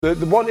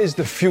What is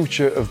the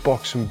future of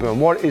Box and Burn?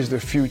 What is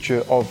the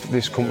future of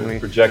this company?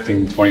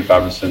 Projecting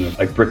 25% of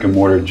like brick and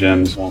mortar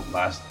gyms won't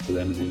last to the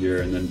end of the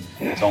year, and then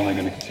it's only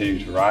going to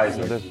continue to rise.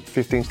 There's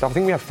 15 staff. I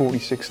think we have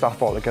 46 staff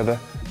altogether,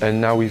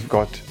 and now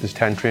there's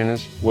 10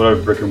 trainers. What are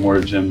brick and mortar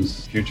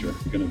gyms' future?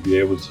 You're going to be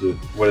able to,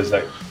 what is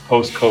that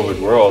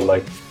post-COVID world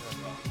like?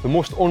 The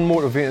most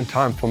unmotivating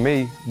time for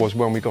me was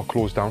when we got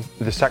closed down.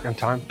 The second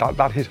time,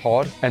 that hit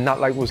hard, and that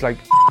was like,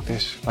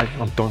 this, like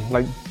I'm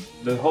done.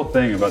 The whole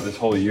thing about this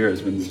whole year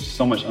has been there's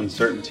so much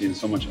uncertainty and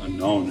so much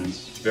unknown, and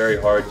it's very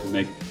hard to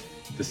make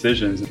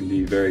decisions. It can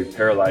be very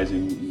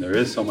paralyzing, and there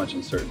is so much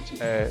uncertainty.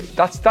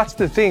 That's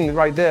the thing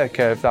right there,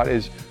 Kev, that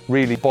is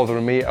really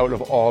bothering me out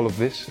of all of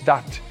this.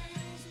 That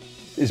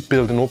is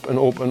building up and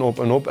up and up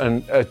and up,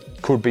 and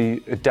it could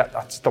be a debt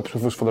that stops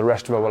with us for the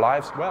rest of our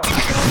lives.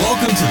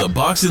 Welcome to the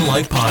Boxing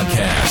Life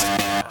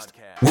Podcast,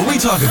 where we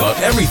talk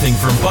about everything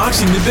from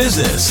boxing to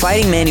business.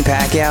 Fighting Manny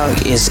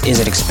Pacquiao is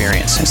an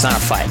experience. It's not a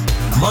fight.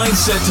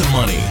 Mindset to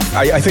money.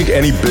 I think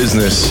any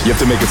business, you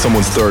have to make it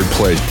someone's third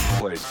place.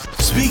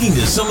 Speaking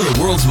to some of the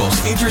world's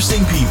most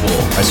interesting people.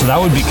 So that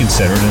would be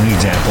considered an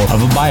example of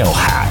a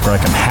biohack, where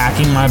like I'm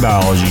hacking my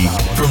biology.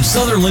 From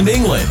Sutherland,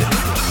 England,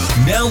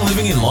 now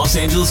living in Los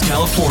Angeles,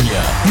 California.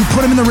 You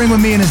put him in the ring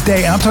with me in his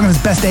day, and I'm talking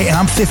his best day, and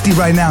I'm 50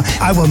 right now.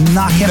 I will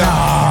knock him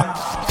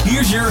out.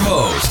 Here's your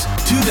host,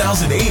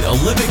 2008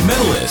 Olympic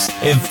medalist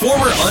and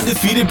former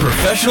undefeated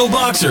professional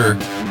boxer,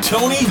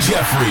 Tony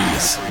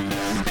Jeffries.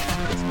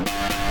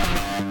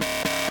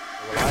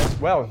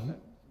 Well,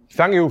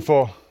 thank you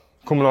for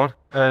coming on,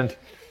 and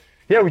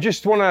yeah, we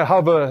just want to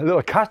have a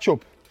little catch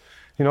up.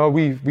 You know,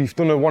 we've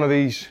done one of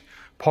these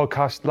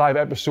podcast live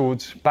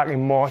episodes back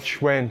in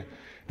March when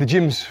the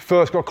gyms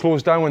first got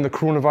closed down, when the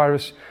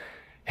coronavirus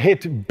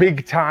hit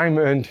big time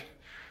and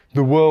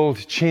the world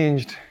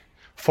changed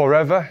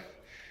forever,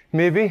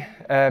 maybe.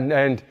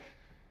 And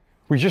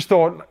we just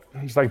thought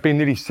it's like been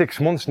nearly 6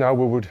 months now.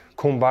 We would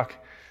come back,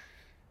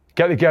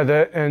 get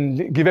together,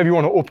 and give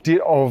everyone an update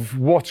of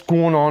what's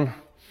going on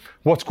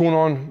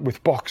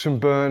with Box and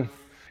Burn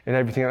and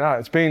everything like that.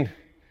 It's been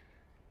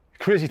a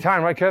crazy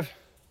time, right, Kev? It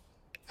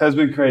has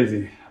been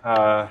crazy.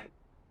 To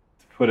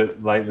put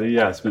it lightly,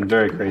 yeah, it's been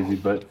very crazy,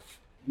 but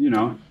you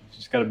know,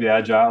 just got to be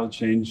agile,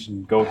 change,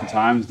 and go with the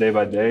times day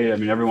by day. I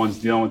mean, everyone's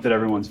dealing with it.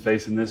 Everyone's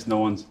facing this. No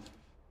one's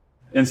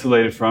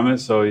insulated from it.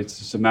 So it's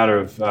just a matter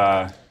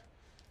of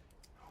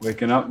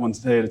waking up one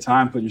day at a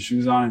time, putting your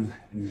shoes on,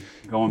 and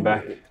going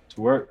back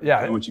to work.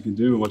 Yeah. And what you can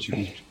do and what you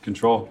can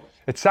control.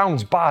 It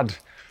sounds bad,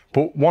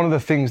 but one of the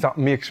things that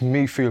makes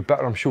me feel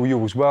better, I'm sure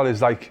you as well,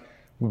 is like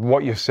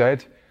what you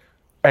said.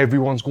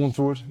 Everyone's going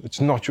through it.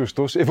 It's not just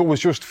us. If it was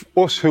just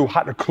us who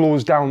had to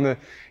close down the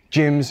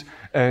gyms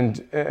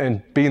and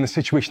be in the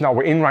situation that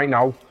we're in right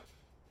now,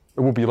 it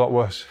would be a lot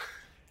worse.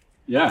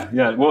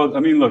 Yeah. Well, I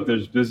mean, look,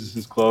 there's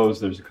businesses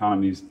closed, there's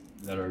economies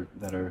that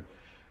are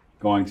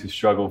going to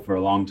struggle for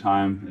a long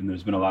time, and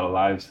there's been a lot of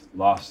lives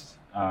lost.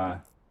 And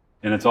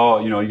it's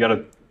all, you know, you got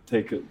to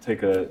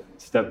take a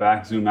step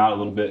back, zoom out a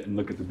little bit, and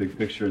look at the big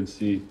picture and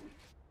see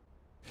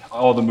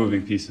all the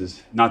moving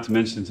pieces. Not to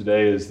mention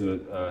today is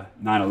the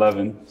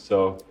 9/11,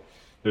 so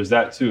there's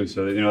that too.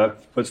 So you know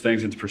that puts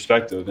things into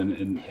perspective, and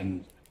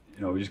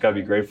you know we just got to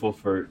be grateful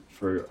for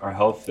our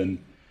health and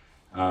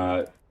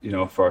you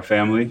know for our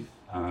family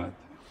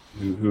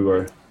who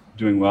are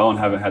doing well and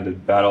haven't had to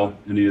battle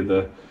any of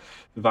the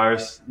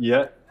virus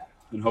yet,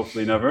 and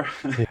hopefully never.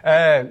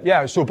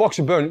 Yeah. So Box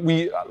and Burn,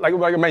 like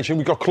I mentioned,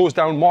 we got closed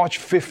down March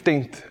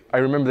 15th. I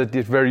remember that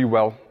date very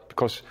well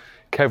because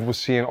Kev was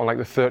saying on like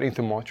the 13th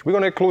of March, we're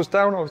going to get closed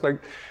down. I was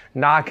like,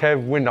 nah,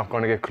 Kev, we're not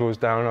going to get closed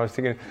down. I was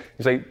thinking,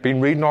 he's like,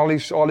 been reading all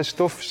this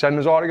stuff, sending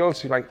us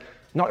articles. He's like,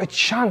 not a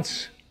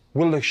chance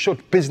will they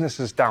shut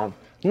businesses down.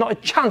 Not a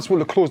chance will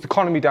they close the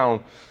economy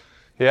down.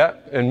 Yeah,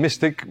 and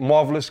Mystic,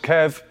 marvelous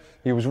Kev,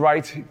 he was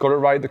right, got it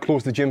right, they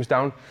closed the gyms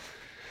down.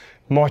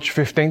 March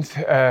 15th,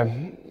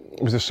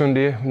 it was a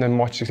Sunday, and then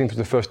March 16th was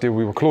the first day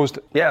we were closed.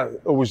 Yeah,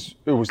 it was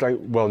like,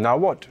 well, now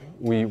what?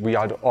 We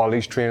had all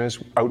these trainers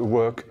out of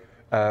work.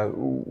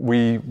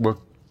 We were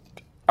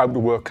out of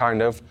work,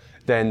 kind of.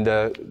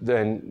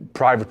 Then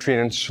private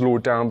training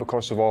slowed down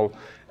because of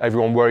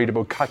everyone worried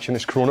about catching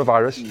this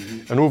coronavirus.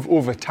 Mm-hmm. And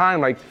over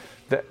time,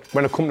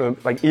 when it come to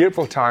like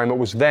April time, it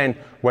was then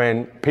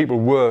when people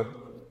were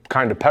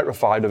kind of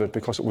petrified of it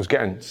because it was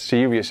getting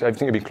serious.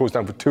 Everything had been closed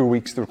down for 2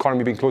 weeks. The economy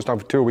had been closed down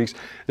for 2 weeks.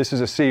 This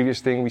is a serious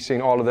thing. We've seen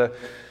all of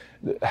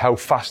how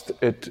fast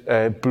it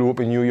blew up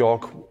in New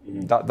York.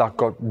 That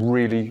got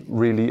really,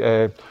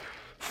 really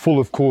full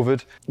of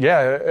COVID.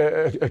 Yeah,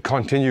 it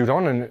continued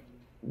on, and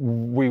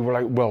we were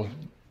like, well,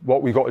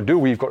 what we got to do,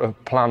 we've got to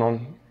plan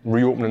on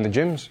reopening the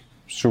gyms.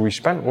 So we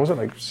spent,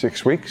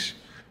 6 weeks,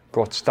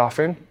 brought staff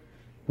in.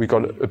 We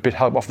got a bit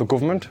help off the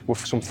government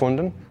with some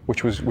funding,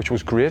 which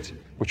was great,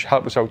 which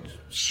helped us out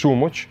so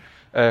much.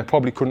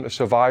 Probably couldn't have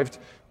survived.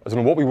 I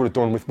don't know what we would have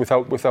done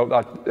without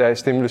that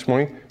stimulus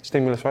money.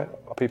 Stimulus, right?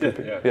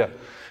 Yeah.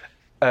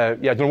 I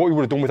don't know what we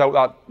would have done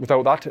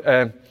without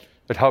that.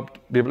 It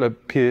helped be able to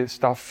pay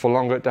staff for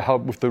longer to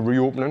help with the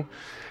reopening.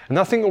 And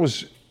I think it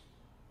was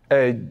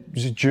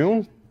Was it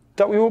June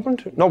that we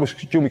opened? No, it was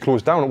June we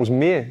closed down. It was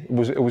May. It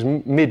was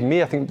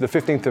mid-May, I think the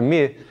 15th of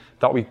May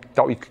that we.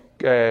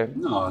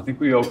 No, I think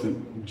we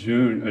opened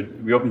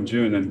June. We opened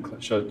June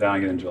and shut it down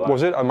again in July.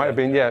 Was it? I might have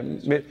been, yeah,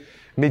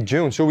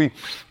 mid-June. So we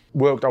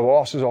worked our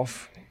asses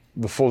off.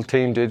 The full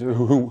team did.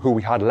 Who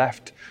we had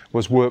left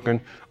was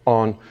working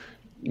on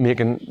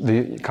making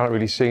you can't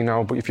really see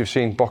now, but if you've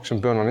seen Box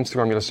and Burn on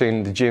Instagram, you'll have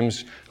seen the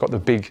gyms got the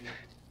big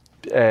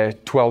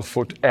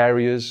 12-foot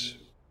areas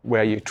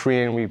where you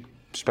train. We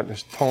spent a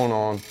ton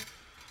on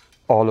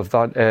all of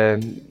that.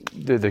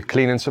 The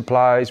cleaning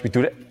supplies. We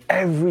did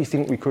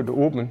everything we could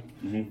to open.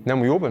 Mm-hmm. Then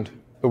we opened.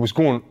 It was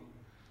going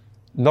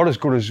not as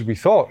good as we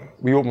thought.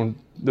 We opened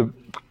the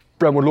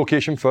Brentwood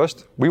location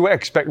first. We were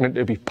expecting it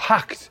to be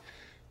packed,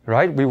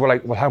 right? We were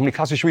like, well, how many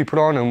classes should we put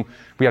on? And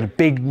we had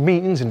big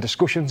meetings and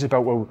discussions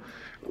about, well,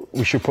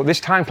 we should put this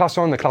time class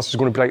on. The class is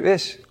going to be like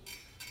this.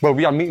 Well,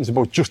 we had meetings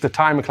about just the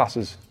time of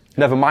classes.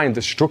 Never mind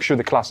the structure of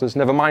the classes.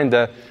 Never mind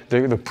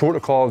the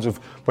protocols of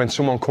when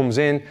someone comes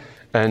in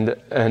and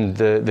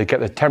they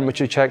get the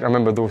temperature checked. I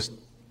remember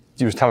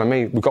he was telling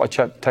me, we've got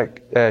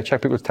to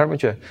check people's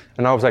temperature.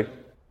 And I was like,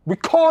 we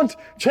can't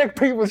check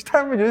people's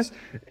temperatures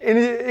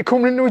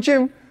coming into a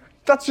gym.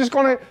 That's just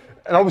going to...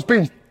 And I was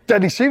being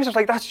deadly serious. I was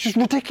like, that's just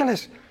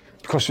ridiculous.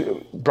 Because it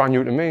was brand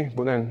new to me.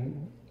 But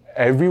then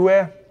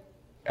everywhere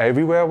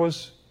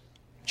was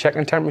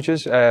checking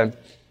temperatures.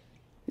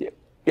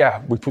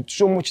 Yeah, we put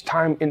so much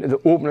time into the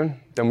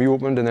opening, then we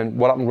opened, and then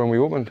what happened when we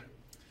opened?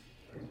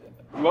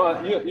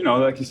 Well, you know,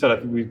 like you said, I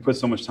think we put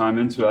so much time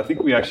into it. I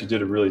think we actually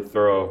did a really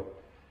thorough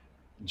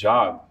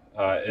job.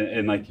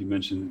 And like you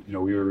mentioned, you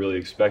know, we were really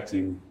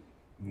expecting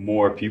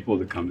more people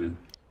to come in.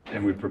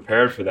 And we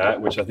prepared for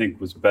that, which I think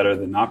was better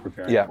than not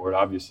preparing for it,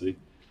 obviously.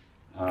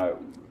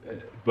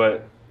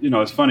 But, you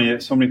know, it's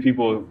funny, so many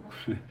people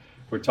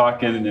were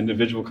talking in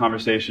individual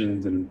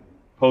conversations and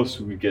posts,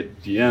 we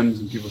get DMs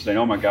and people saying,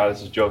 oh my God,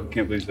 this is a joke. I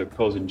can't believe they're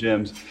closing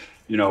gyms.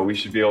 You know, we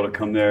should be able to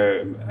come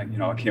there. You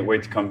know, I can't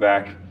wait to come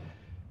back.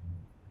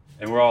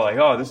 And we're all like,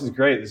 oh, this is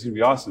great. This is going to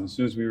be awesome. As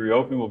soon as we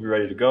reopen, we'll be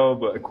ready to go.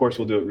 But of course,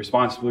 we'll do it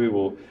responsibly.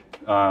 We'll,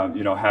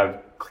 you know,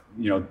 have,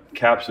 you know,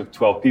 caps of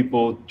 12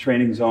 people,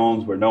 training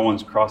zones where no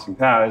one's crossing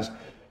paths,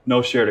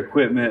 no shared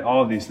equipment,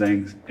 all of these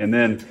things. And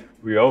then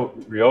we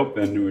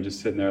reopened and we're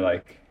just sitting there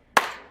like,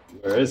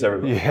 where is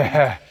everybody?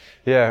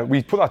 Yeah,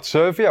 we put that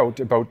survey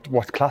out about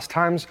what class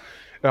times,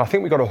 and I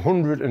think we got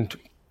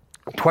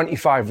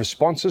 125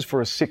 responses for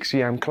a 6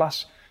 a.m.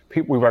 class.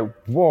 People were like,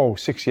 whoa,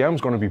 6 a.m.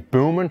 is going to be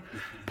booming.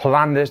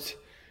 Planned it.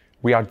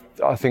 We had,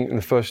 I think in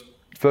the first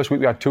week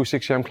we had 2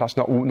 6 a.m. classes.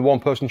 Not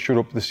one person showed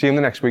up. The same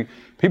the next week.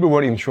 People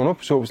weren't even showing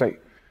up, so it was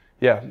like,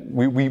 yeah,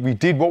 we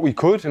did what we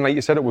could, and like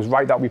you said, it was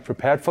right that we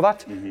prepared for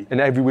that in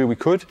every way we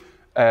could.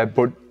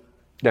 But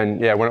then,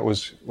 yeah, when it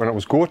was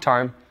go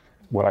time,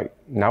 we're like,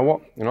 now what,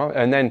 you know?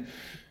 And then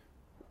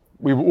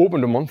we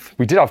opened a month.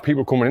 We did have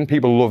people coming in,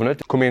 people loving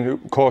it, coming in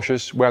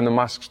cautious, wearing the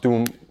masks,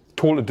 told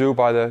to do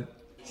by the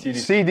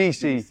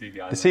CDC.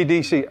 The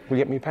CDC. Will you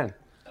get me a pen?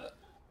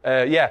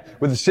 Yeah,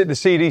 with the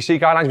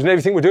CDC guidelines and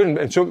everything we're doing.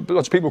 And so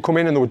lots of people come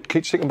in and they would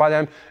keep sticking by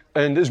them.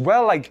 And as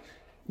well, like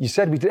you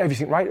said, we did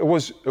everything right. It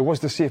was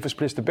the safest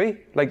place to be.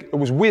 Like, it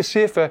was way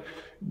safer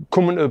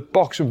coming to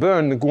Box and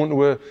Burn than going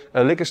to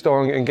a liquor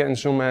store and getting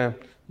some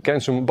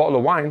bottle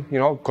of wine, you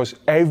know, because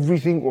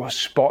everything was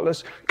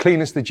spotless,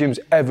 cleanest the gym's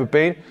ever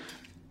been.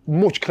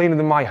 Much cleaner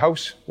than my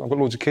house. I've got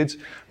loads of kids,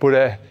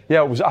 but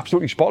yeah, it was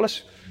absolutely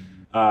spotless.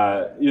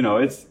 You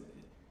know,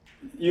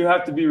 you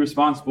have to be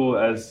responsible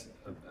as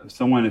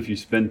someone if you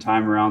spend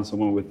time around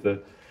someone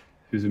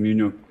who's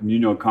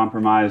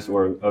immunocompromised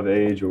or of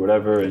age or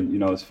whatever. And you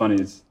know, it's funny.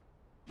 It's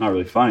not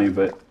really funny,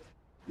 but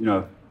you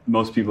know,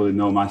 most people that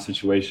know my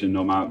situation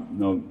know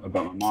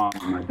about my mom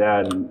and my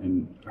dad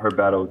and her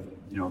battle with,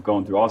 you know,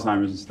 going through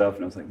Alzheimer's and stuff.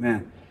 And I was like,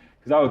 man.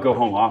 Because I would go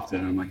home often,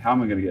 and I'm like, how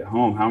am I going to get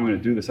home? How am I going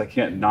to do this? I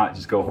can't not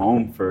just go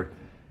home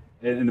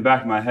in the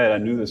back of my head, I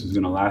knew this was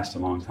going to last a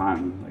long time.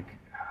 I'm like,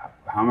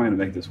 how am I going to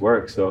make this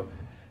work? So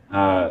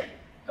I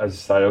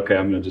decided, okay,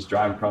 I'm going to just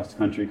drive across the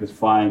country because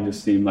flying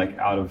just seemed like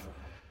out of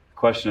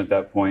question at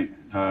that point.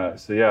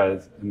 So yeah,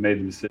 I made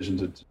the decision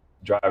to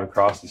drive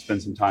across and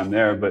spend some time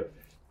there. But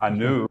I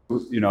knew,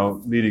 you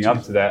know, leading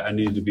up to that, I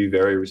needed to be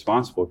very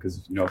responsible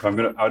because, you know,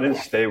 I didn't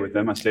stay with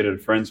them. I stayed at a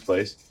friend's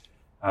place.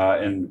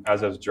 And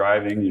as I was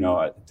driving, you know,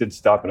 I did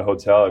stop at a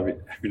hotel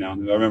every now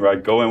and then. I remember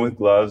I'd go in with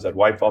gloves, I'd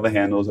wipe all the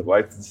handles, I'd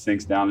wipe the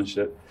sinks down and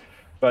shit.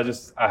 But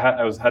I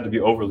had to be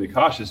overly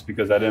cautious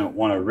because I didn't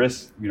want to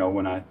risk, you know,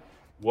 when I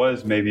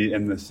was maybe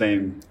in the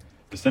same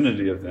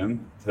vicinity of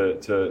them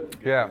to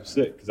get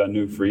sick, because I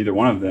knew for either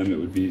one of them it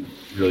would be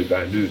really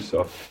bad news.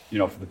 So, you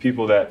know, for the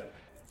people that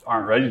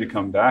aren't ready to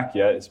come back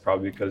yet, it's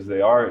probably because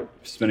they are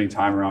spending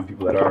time around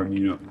people that are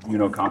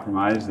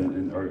immunocompromised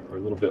and are a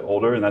little bit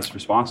older, and that's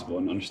responsible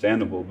and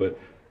understandable. But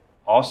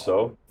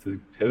also to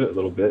pivot a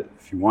little bit,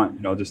 if you want, you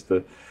know, just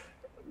the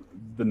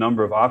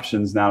number of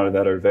options now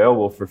that are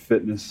available for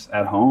fitness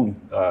at home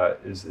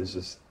is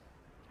just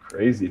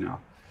crazy now.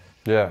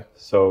 Yeah.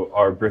 So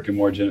are brick and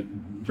mortar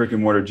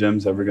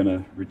gyms ever going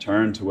to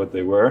return to what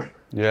they were?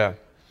 Yeah.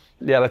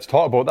 Yeah, let's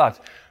talk about that.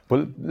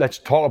 But let's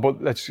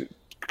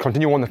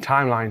continue on the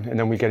timeline, and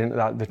then we get into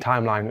the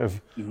timeline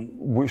of,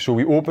 so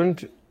we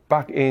opened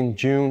back in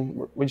June,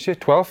 what did you say,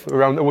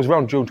 12th? It was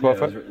around June 12th.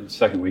 Yeah, it was the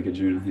second week of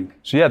June, I think.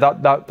 So yeah,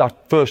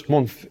 that first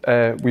month,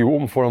 we were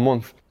open for a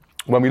month.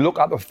 When we look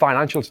at the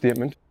financial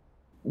statement,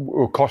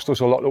 it cost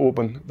us a lot to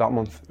open that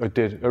month. It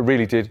did, it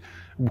really did,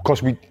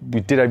 because we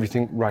did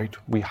everything right.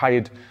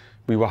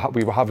 We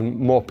were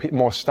having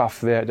more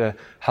staff there to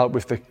help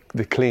with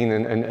the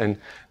cleaning and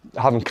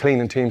having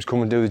cleaning teams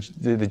come and do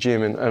the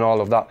gym and all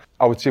of that.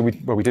 I would say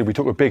we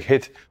took a big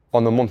hit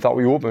on the month that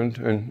we opened,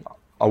 and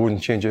I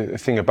wouldn't change a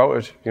thing about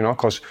it, you know,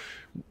 because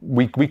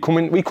we come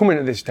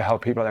into this to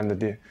help people at the end of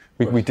the day.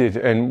 We did,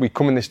 and we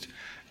come in this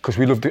because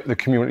we love the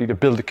community, to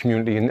build the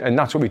community, and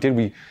that's what we did.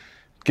 We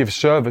give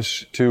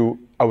service to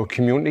our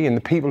community, and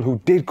the people who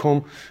did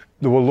come,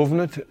 they were loving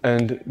it,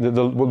 and they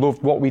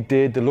loved what we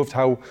did. They loved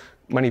how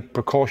many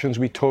precautions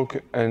we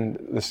took and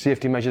the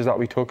safety measures that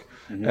we took,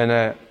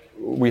 and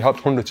we helped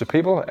hundreds of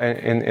people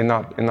in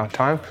that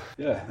time.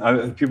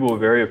 Yeah, people were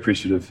very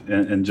appreciative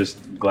and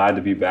just glad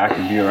to be back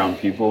and be around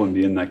people and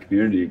be in that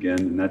community again.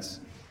 And that's,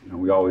 you know,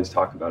 we always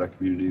talk about our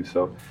community.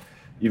 So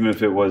even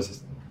if it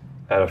was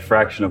at a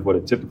fraction of what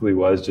it typically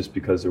was, just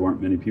because there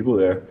weren't many people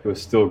there, it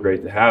was still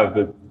great to have.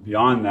 But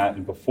beyond that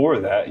and before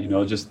that, you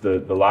know, just the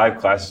live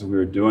classes we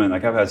were doing,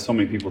 like I've had so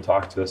many people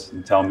talk to us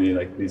and tell me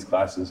like these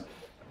classes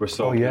were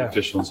so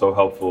beneficial and so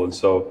helpful and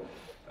so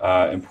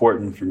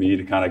important for me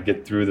to kind of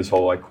get through this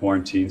whole like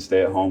quarantine,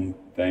 stay at home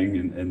thing.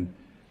 And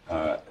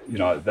you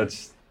know,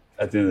 that's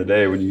at the end of the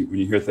day, when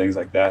you hear things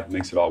like that, it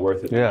makes it all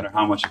worth it. No matter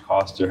how much it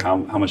costs or how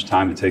much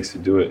time it takes to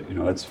do it, you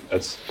know,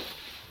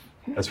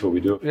 that's what we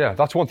do. Yeah,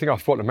 that's one thing I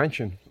thought to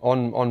mention.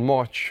 On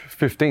March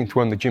 15th,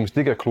 when the gyms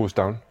did get closed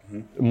down,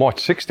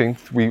 March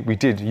 16th, we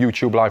did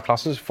YouTube live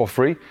classes for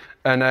free.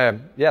 And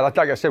like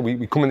I said,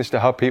 we come in this to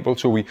help people,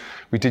 so we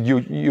did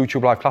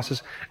YouTube live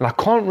classes. And I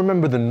can't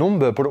remember the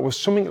number, but it was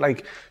something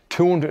like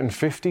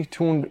 250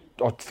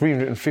 or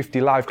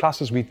 350 live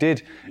classes we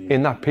did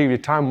in that period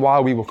of time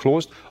while we were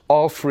closed,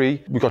 all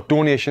free. We got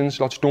donations,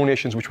 lots of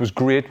donations, which was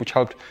great, which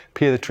helped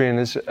pay the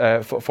trainers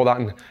for that,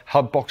 and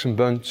helped Box and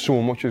Burn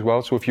so much as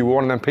well. So if you were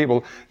one of them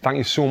people, thank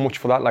you so much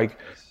for that. Like,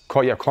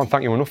 I can't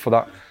thank you enough for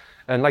that.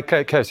 And like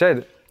Kev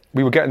said,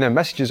 we were getting their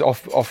messages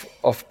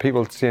off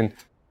people saying,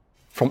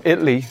 from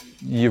Italy,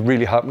 you're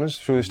really helping us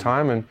through this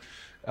time. And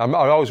I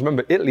always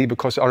remember Italy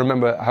because I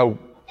remember how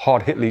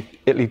hard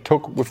Italy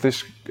took with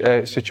this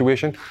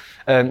situation.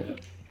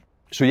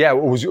 So yeah,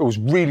 it was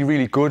really,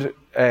 really good.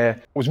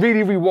 It was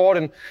really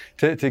rewarding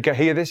to get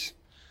hear this.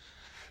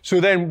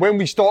 So then when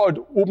we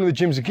started opening the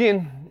gyms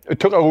again, it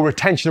took our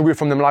attention away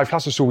from them live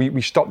classes. So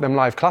we stopped them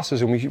live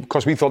classes, and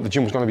because we thought the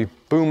gym was going to be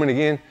booming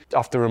again.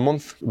 After a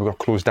month, we got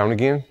closed down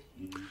again.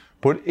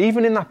 But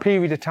even in that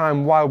period of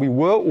time while we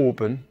were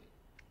open,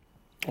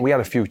 we had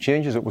a few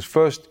changes. It was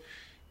first,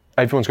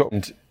 everyone's got,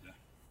 and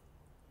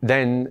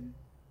then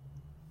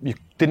you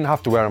didn't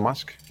have to wear a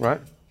mask, right?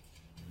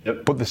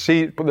 Yep. But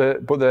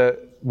the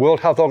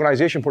World Health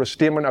Organization put a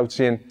statement out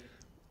saying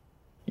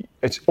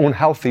it's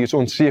unhealthy, it's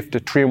unsafe to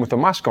train with a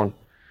mask on.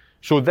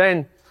 So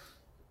then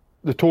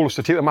they told us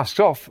to take the masks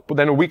off, but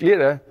then a week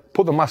later,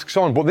 put the masks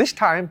on. But this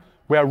time,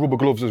 wear rubber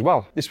gloves as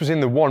well. This was in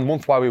the 1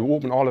 month while we were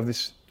open, all of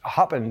this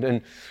happened.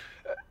 And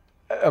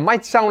it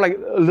might sound like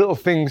little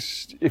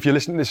things if you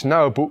listen to this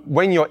now, but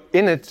when you're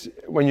in it,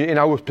 when you're in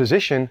our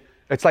position,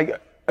 it's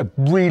like a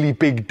really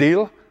big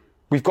deal.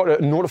 We've got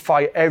to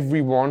notify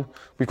everyone.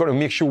 We've got to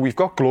make sure we've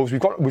got gloves.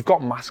 We've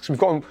got masks. We've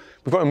got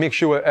to make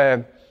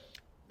sure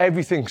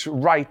everything's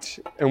right,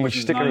 and we're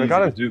sticking together. It's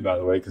not easy to do, by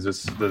the way, because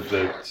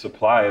the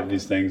supply of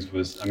these things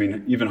was. I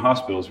mean, even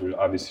hospitals were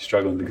obviously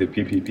struggling to get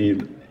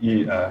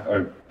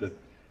PPE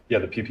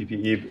the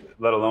PPE,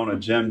 let alone a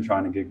gym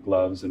trying to get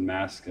gloves and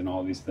masks and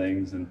all these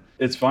things. And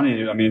it's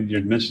funny, I mean,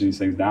 you're mentioning these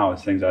things now,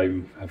 it's things I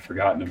even have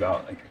forgotten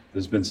about. Like,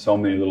 there's been so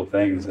many little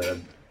things that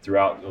have,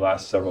 throughout the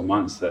last several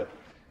months that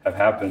have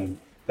happened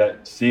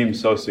that seem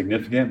so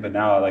significant, but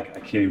now I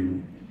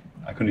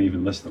couldn't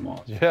even list them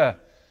all. Yeah.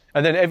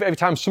 And then every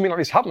time something like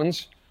this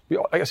happens,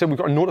 like I said, we've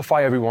got to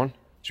notify everyone.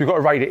 So we've got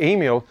to write an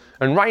email.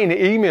 And writing an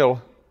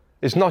email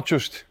is not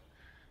just,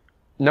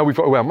 now we've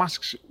got to wear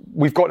masks.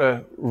 We've got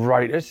to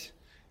write it,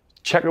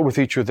 check it with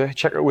each other,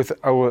 check it with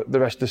the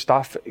rest of the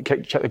staff,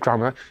 check the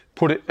grammar,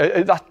 put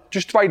it,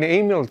 just writing an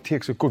email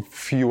takes a good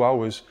few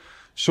hours.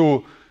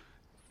 So,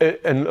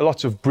 and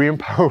lots of brain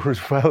power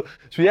as well.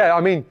 So yeah,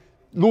 I mean,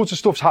 loads of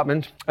stuff's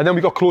happened. And then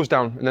we got closed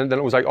down. And then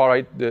it was like, all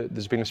right,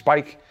 there's been a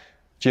spike.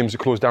 Gyms are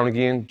closed down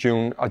again,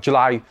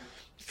 July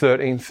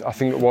 13th, I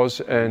think it was.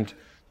 And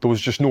there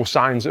was just no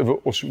signs of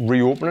us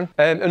reopening.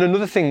 And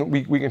another thing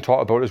we can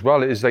talk about as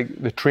well is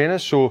like the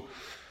trainers. So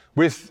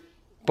with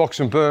Box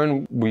and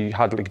Burn, we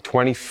had like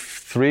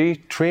 23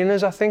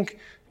 trainers, I think,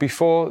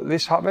 before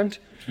this happened.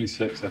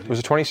 26, I think. Was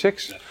it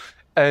 26? Yeah.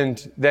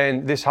 And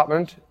then this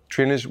happened.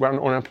 Trainers went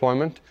on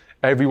unemployment.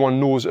 Everyone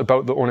knows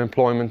about the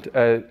unemployment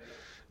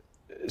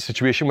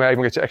situation where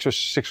everyone gets an extra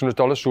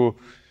 $600. So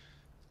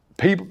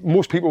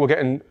most people were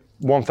getting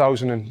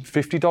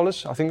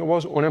 $1,050, I think it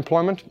was,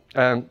 unemployment.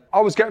 I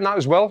was getting that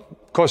as well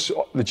because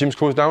the gyms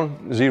closed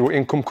down, zero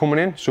income coming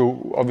in.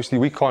 So obviously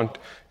we can't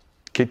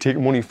take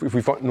money if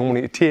we've got no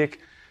money to take.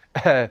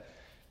 So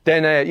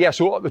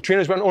the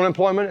trainers went on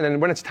unemployment, and then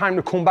when it's time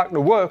to come back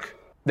to work,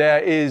 there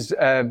is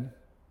a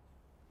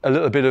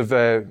little bit of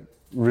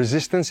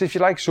resistance, if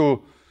you like.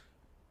 So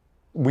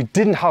we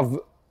didn't have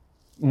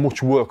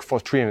much work for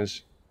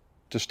trainers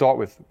to start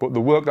with, but the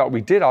work that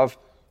we did have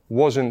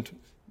wasn't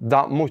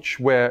that much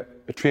where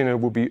a trainer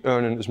would be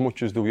earning as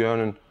much as they were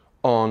earning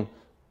on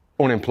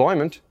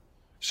unemployment.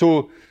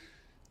 So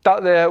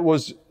that there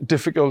was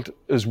difficult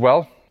as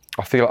well.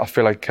 I feel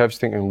like Kev's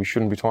thinking we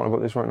shouldn't be talking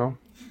about this right now.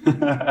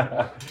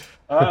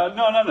 No,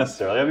 not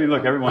necessarily. I mean,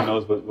 look, everyone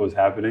knows what was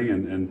happening,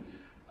 and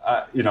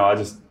I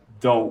just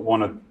don't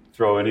want to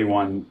throw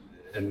anyone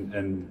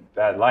in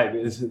bad light.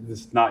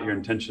 It's not your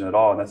intention at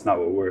all, and that's not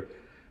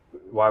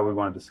why we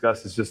want to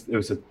discuss. It's just, it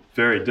was a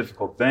very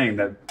difficult thing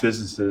that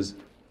businesses,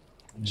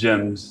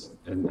 gyms,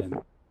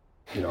 and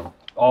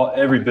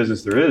every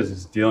business there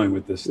is dealing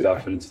with this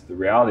stuff, and it's the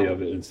reality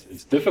of it.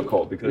 It's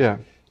difficult because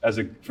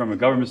from a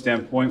government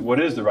standpoint,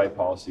 what is the right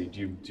policy?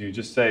 Do you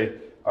just say,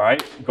 all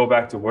right, go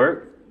back to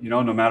work,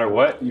 no matter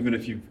what, even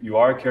if you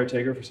are a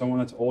caretaker for someone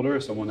that's older,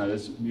 or someone that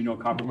is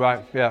compromised?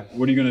 Right. Yeah.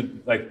 What are you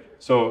gonna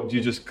so do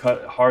you just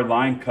cut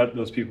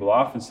those people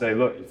off and say,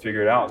 look,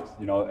 figure it out,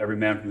 every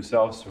man for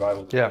himself,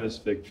 survival of the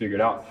fittest, figure it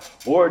out?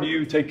 Or do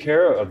you take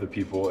care of the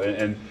people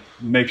and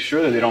make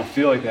sure that they don't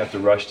feel like they have to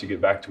rush to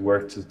get back to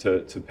work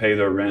to pay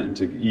their rent and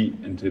to eat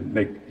and to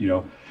make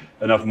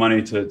enough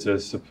money to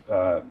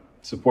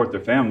support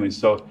their families?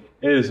 So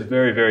it is a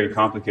very, very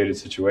complicated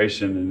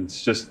situation, and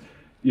it's just,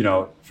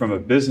 from a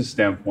business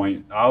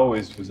standpoint, I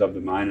always was of the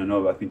mind,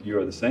 I think you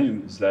are the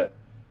same, is that,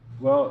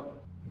 well,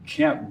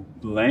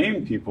 can't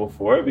blame people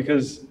for it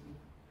because,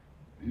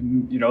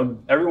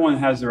 everyone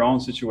has their own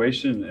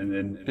situation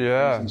and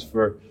reasons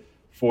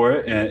for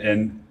it.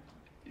 And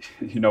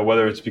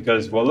whether it's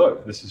because, well,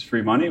 look, this is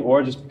free money,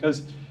 or just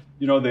because,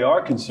 they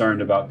are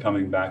concerned about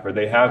coming back, or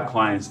they have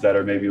clients that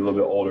are maybe a little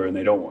bit older and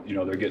they don't,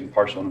 they're getting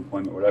partial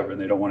unemployment or whatever,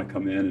 and they don't want to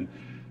come in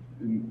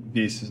and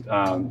be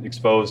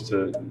exposed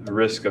to the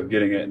risk of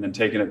getting it and then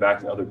taking it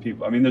back to other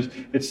people. I mean,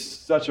 it's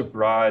such a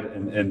broad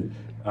and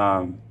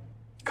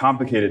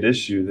complicated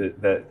issue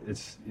that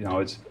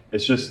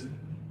it's just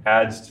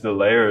adds to the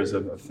layers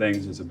of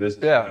things as a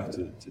business. Yeah.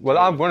 Well,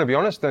 I'm going to be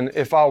honest, and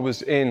if I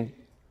was in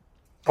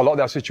a lot of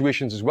those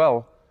situations as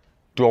well,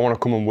 do I want to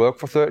come and work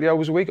for 30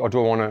 hours a week, or do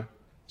I want to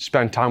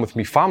spend time with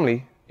my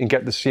family and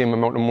get the same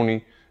amount of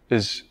money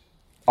as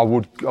I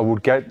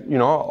would get,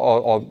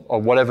 or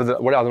whatever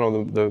I don't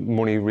know the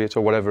money rate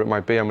or whatever it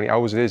might be, how many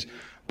hours it is.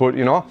 But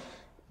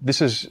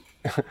this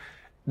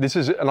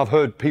is, and I've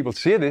heard people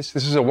say this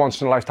is a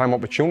once in a lifetime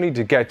opportunity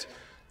to get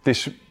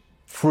this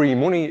free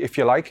money, if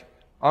you like.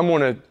 I'm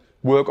going to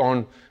work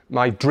on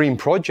my dream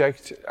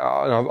project,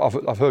 and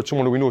I've heard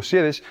someone who we know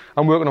say this.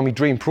 I'm working on my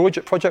dream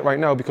project right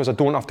now because I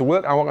don't have to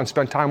work. I want to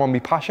spend time on my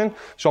passion,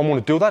 so I'm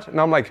going to do that. And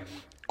I'm like,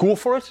 go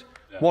for it.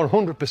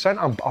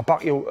 100%, I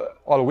back you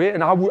all the way,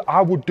 and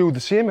I would do the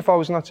same if I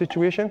was in that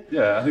situation.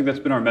 Yeah, I think that's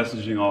been our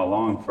messaging all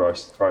along for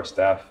our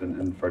staff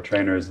and for our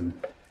trainers, and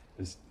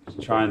is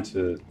trying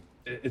to.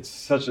 It's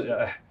such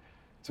a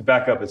to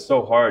back up. It's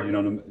so hard,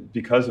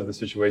 because of the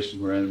situation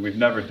we're in. We've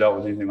never dealt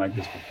with anything like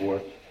this before.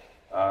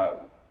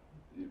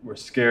 We're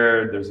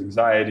scared. There's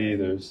anxiety.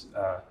 There's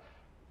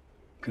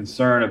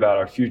concern about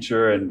our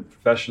future and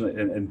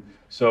professionally, and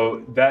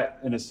so that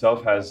in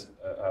itself has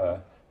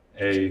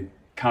a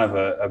kind of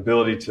a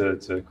ability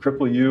to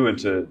cripple you and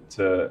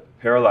to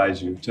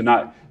paralyze you, to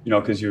not,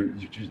 because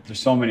there's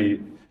so many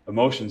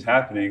emotions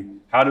happening.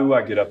 How do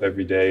I get up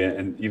every day?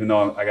 And even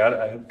though I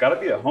got to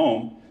be at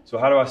home, so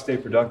how do I stay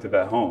productive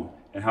at home?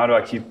 And how do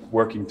I keep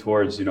working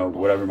towards,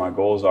 whatever my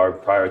goals are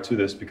prior to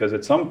this? Because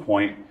at some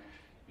point,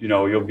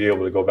 you'll be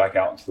able to go back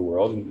out into the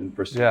world and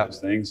pursue those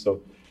things. So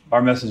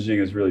our messaging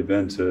has really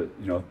been to,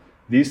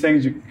 these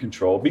things you can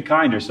control. Be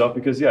kind to yourself,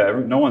 because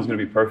no one's going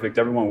to be perfect.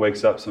 Everyone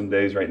wakes up some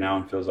days right now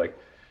and feels like,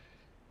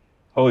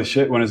 holy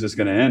shit, when is this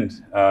going to end?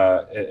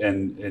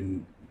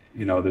 And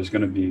there's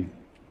going to be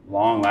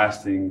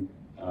long-lasting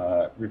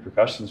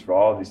repercussions for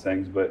all of these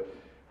things. But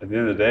at the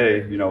end of the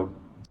day,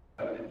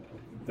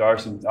 there are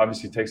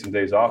obviously take some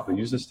days off, but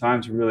use this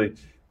time to really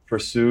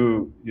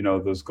pursue,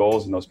 those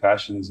goals and those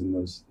passions and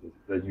those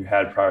that you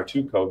had prior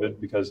to COVID.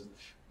 Because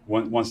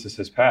once this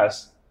has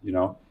passed,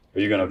 are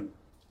you going to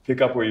pick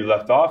up where you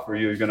left off, or are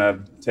you going to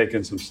take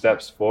in some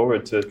steps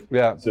forward to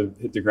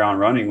hit the ground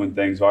running when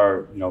things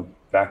are,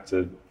 back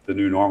to the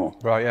new normal?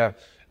 Right,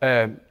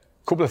 yeah.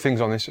 Couple of things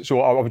on this.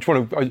 So I just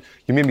want to,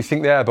 you made me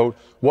think there about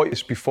what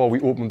is before we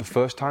opened the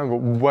first time, but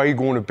where are you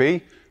going to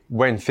be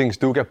when things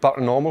do get back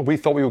to normal? We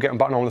thought we were getting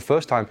back to normal the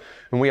first time,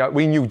 and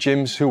we knew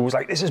gyms who was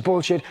like, this is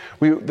bullshit.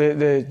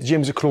 The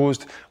gyms are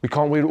closed. We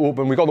can't wait to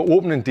open. We got the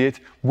opening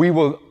date.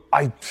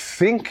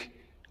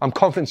 I'm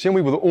confident saying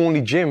we were the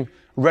only gym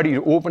ready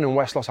to open in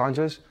West Los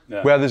Angeles,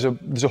 where there's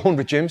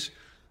 100 gyms.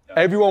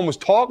 Everyone was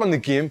talking the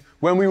game.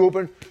 When we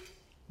opened,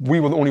 we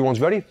were the only ones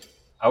ready.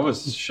 I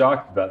was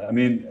shocked about it. I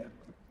mean,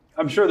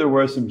 I'm sure there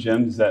were some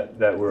gyms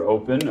that were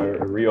open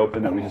or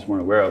reopened that we just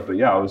weren't aware of. But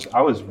yeah,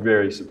 I was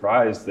very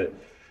surprised that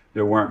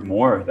there weren't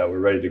more that were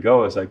ready to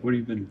go. It's like, what have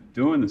you been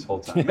doing this whole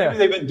time? Yeah. Maybe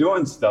they've been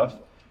doing stuff.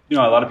 You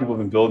know, a lot of people have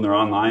been building their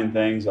online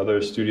things.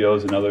 Other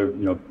studios and other,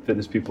 you know,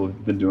 fitness people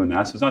have been doing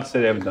that. So it's not to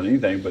say they haven't done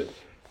anything, but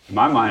in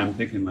my mind, I'm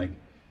thinking like,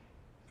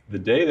 the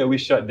day that we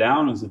shut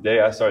down was the day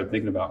I started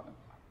thinking about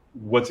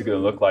what's it going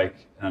to look like.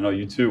 And I know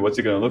you too. What's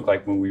it going to look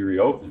like when we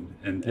reopen?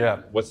 And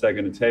what's that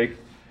going to take?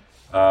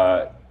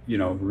 You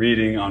know,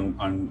 reading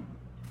on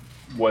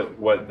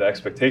what the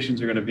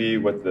expectations are going to be,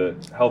 what the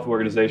health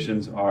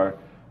organizations are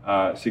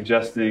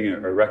suggesting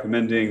or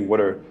recommending, what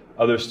are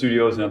other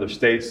studios in other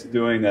states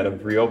doing that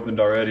have reopened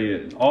already,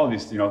 and all of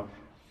these, you know,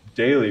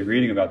 daily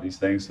reading about these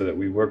things so that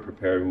we were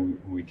prepared when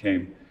we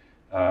came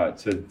to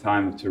the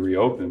time to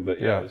reopen. But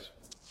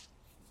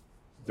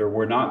there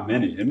were not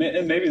many, and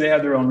maybe they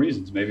had their own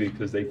reasons. Maybe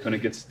because they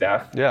couldn't get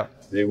staff. Yeah,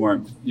 they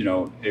weren't, you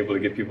know, able to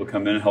get people to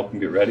come in and help them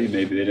get ready.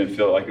 Maybe they didn't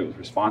feel like it was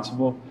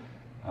responsible.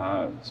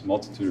 There's a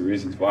multitude of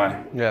reasons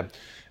why. Yeah,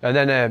 and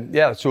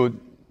then so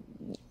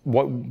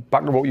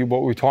back to what we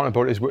were talking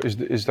about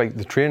is like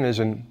the trainers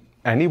and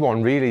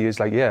anyone really is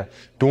like,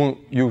 don't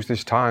use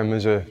this time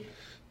as a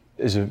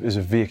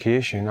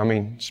vacation. I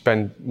mean,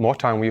 spend more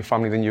time with your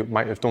family than you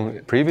might have done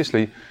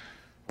previously,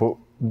 but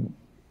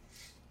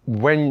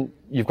when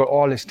you've got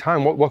all this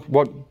time,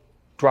 what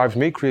drives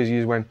me crazy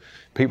is when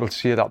people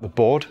say that they're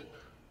bored.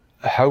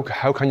 How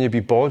can you be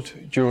bored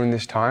during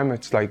this time?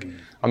 It's like,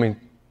 I mean,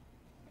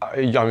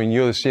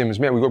 you're the same as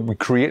me. We're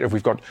creative.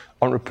 We've got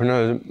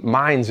entrepreneur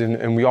minds,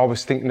 and we're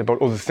always thinking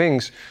about other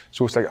things.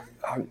 So it's like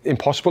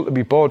impossible to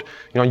be bored.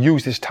 You know,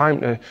 use this time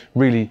to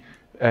really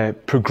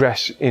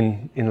progress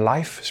in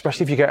life,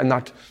 especially if you're getting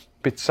that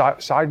bit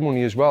side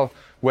money as well.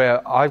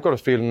 Where I've got a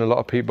feeling a lot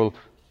of people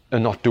are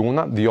not doing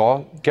that. They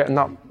are getting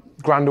that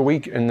grand a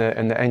week and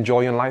they're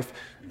enjoying life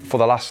for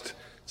the last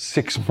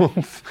 6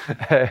 months.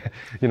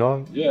 You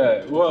know.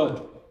 Yeah.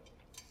 Well.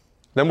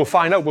 Then we'll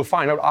find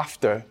out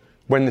after,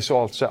 when this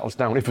all settles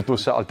down, if it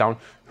does settle down,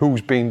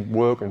 who's been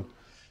working.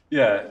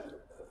 Yeah.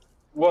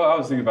 Well, I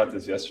was thinking about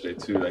this yesterday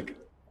too. Like,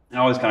 I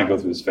always kind of go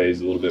through this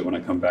phase a little bit when I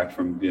come back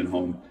from being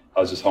home. I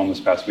was just home this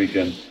past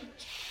weekend,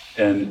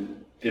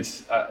 and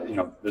it's, you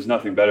know, there's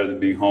nothing better than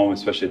being home,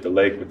 especially at the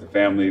lake with the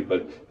family.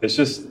 But it's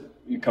just,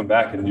 you come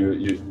back and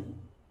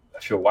I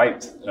feel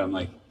wiped, and I'm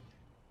like,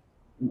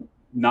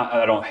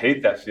 I don't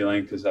hate that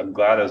feeling because I'm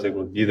glad I was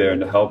able to be there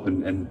and to help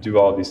and do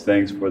all these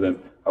things for them.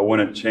 I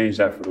wouldn't change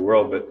that for the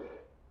world, but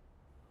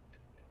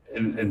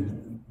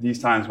in these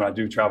times when I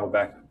do travel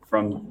back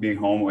from being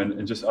home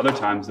and just other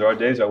times, there are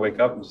days I wake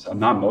up and I'm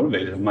not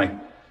motivated. I'm like,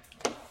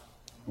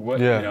 what,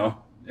 you know,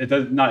 it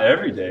does, not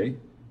every day,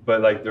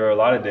 but like there are a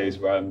lot of days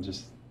where I'm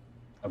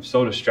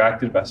so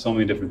distracted by so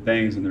many different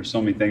things, and there's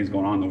so many things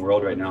going on in the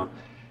world right now,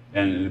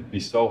 and it'd be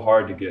so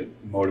hard to get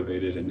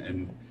motivated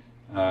and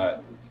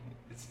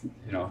it's,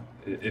 you know,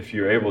 if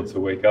you're able to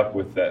wake up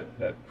with that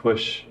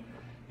push,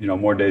 you know,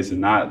 more days than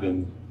not,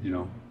 then, you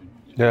know,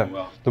 you're doing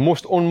well. The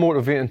most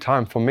unmotivating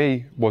time for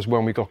me was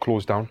when we got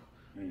closed down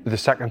the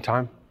second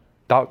time.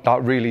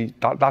 That really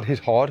hit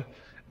hard,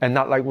 and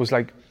that like was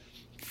like,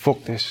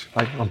 fuck this,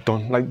 like I'm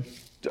done. Like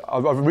I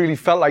really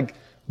felt like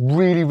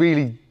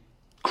really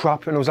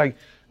crap, and I was like,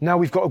 now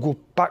we've got to go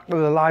back to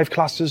the live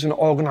classes and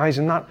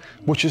organising that,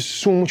 which is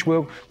so much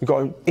work. We've got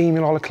to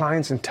email all the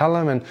clients and tell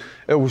them, and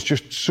it was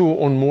just so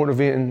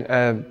unmotivating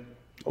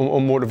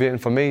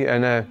for me.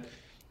 And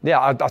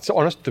that's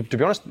honest. To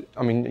be honest,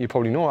 I mean, you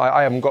probably know,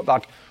 I haven't got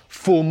that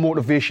full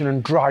motivation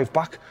and drive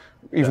back,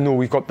 even though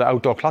we've got the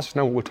outdoor classes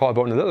now, we'll talk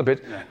about in a little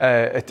bit.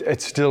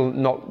 It's still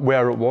not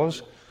where it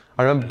was.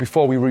 I remember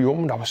before we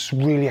reopened, I was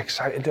really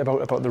excited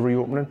about the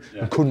reopening.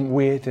 I couldn't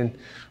wait.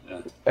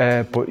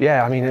 But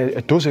yeah, I mean,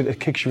 it does. It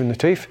kicks you in the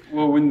teeth.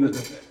 Well, when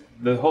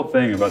the whole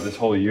thing about this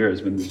whole year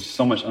has been there's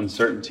so much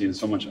uncertainty and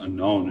so much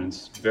unknown, and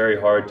it's very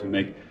hard to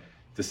make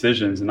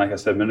decisions. And like I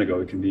said a minute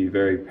ago, it can be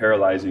very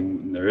paralyzing.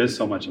 And there is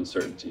so much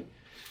uncertainty,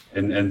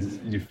 and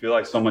you feel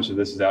like so much of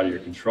this is out of your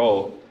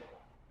control.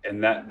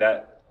 And that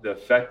the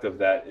effect of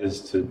that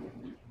is to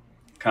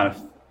kind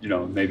of, you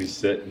know, maybe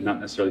sit and not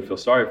necessarily feel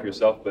sorry for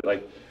yourself, but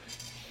like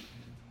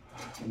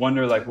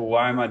wonder like, well,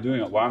 why am I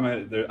doing it? Why am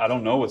I there? I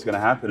don't know what's going to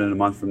happen in a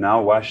month from now.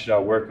 Why should I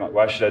work on,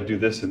 why should I do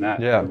this and that?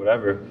 Yeah.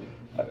 Whatever.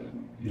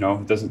 You know,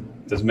 it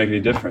doesn't make any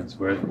difference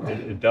where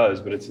it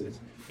does, but it's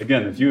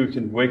again, if you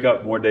can wake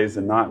up more days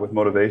than not with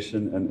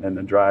motivation and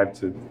a drive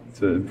to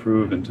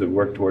improve and to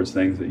work towards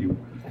things that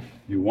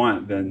you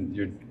want, then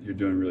you're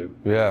doing really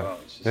well.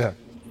 It's just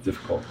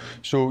difficult.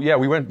 So yeah,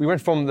 we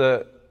went from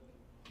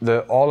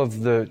all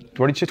of the,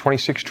 what did you say,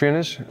 26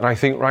 trainers, and I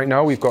think right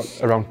now we've got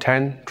around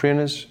 10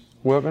 trainers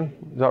working.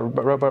 Is that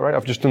about right?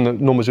 I've just done the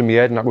numbers in my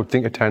head and I would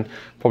think of 10,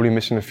 probably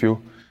missing a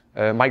few.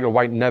 Michael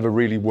White never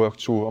really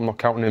worked, so I'm not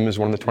counting him as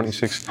one of the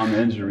 26. On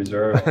the injury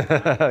reserve.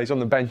 He's on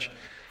the bench.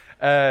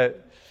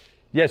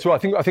 So I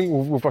think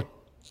we've got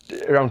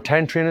around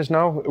 10 trainers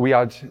now. We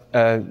had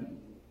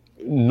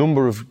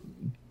number of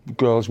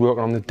girls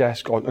working on the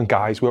desk, and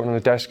guys working on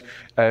the desk,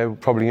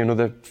 probably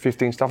another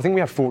 15 staff. I think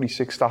we have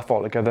 46 staff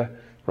altogether,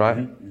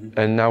 right?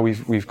 And now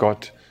we've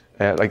got,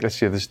 like, let's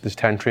say there's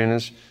 10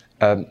 trainers,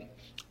 and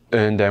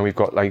then we've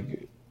got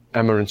like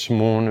Emma and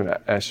Simone.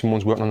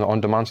 Simone's working on the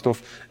on-demand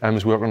stuff.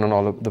 Emma's working on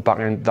all the back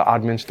end, the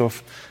admin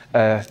stuff.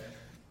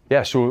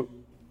 So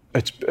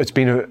it's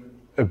been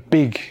a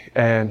big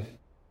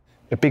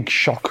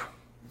shock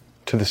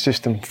to the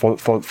system for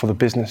the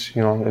business.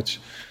 You know,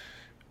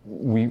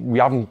 we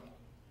haven't.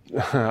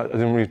 I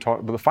didn't really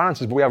talk about the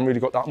finances, but we haven't really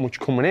got that much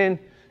coming in.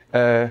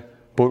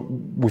 But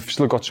we've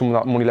still got some of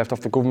that money left off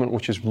the government,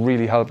 which is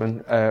really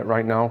helping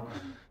right now.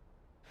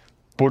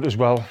 But as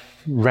well,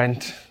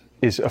 rent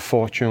is a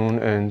fortune,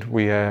 and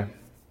we I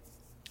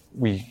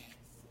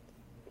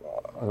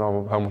don't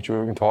know how much we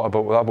can talk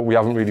about that, but we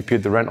haven't really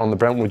paid the rent on the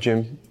Brentwood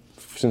gym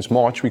since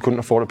March. We couldn't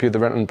afford to pay the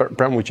rent on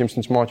Brentwood gym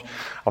since March.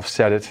 I've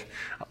said it,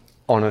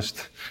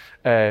 honest.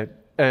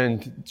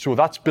 And so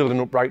that's building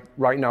up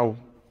right now.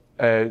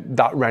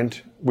 That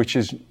rent, which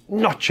is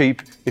not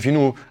cheap. If you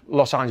know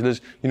Los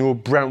Angeles, you know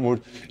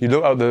Brentwood, you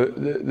look at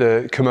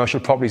the commercial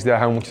properties there,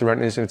 how much the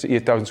rent is, and it's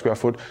 8,000 square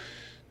foot.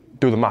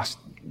 Do the math.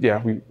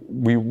 Yeah,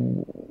 we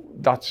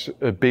that's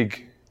a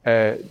big.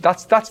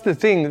 That's the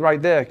thing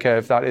right there,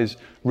 Kev. That is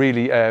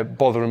really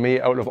bothering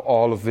me out of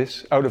all of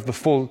this, out of the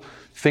full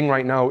thing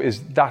right now. Is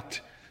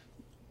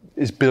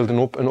building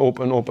up and up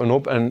and up and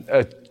up, and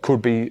it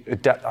could be a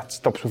debt that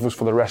stops with us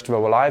for the rest of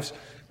our lives.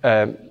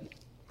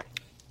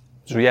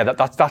 So yeah,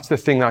 that's the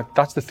thing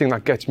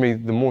that gets me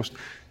the most.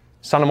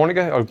 Santa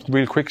Monica, I'll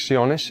real quick say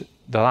on this,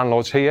 the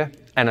landlords here,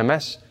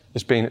 NMS,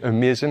 has been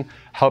amazing,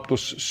 helped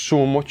us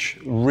so much,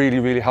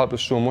 really helped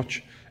us so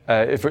much.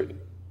 We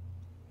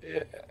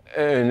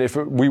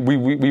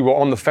were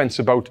on the fence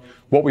about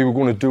what we were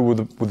going to do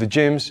with the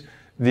gyms.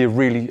 They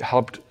really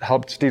helped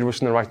steer us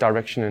in the right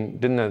direction, and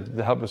didn't they?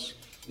 They helped us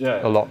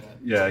a lot.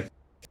 Yeah,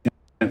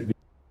 can't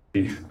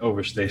be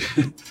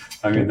overstated.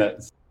 I mean,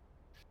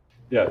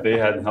 they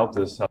hadn't helped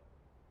us.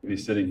 Be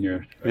sitting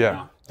here right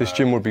now. This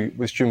gym will be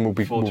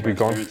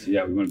gone.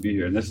 Yeah, we wouldn't be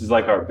here, and this is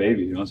like our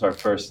baby. You know, it's our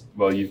first.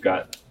 Well, you've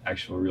got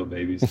actual real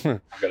babies. I've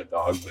got a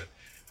dog,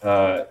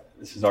 but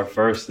this is our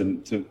first.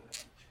 And I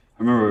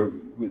remember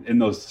in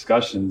those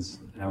discussions,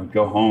 I would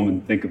go home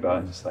and think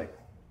about it, just like,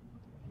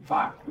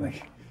 fuck,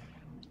 like,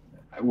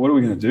 what are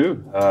we gonna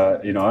do?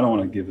 You know, I don't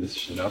want to give this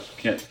shit up.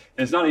 Can't.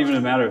 And it's not even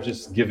a matter of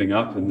just giving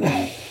up and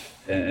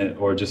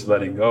or just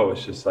letting go.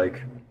 It's just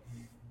like,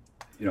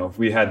 you know, if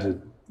we had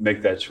to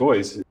make that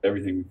choice,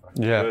 everything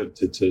we could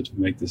to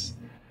make this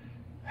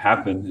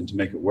happen and to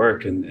make it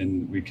work,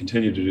 and we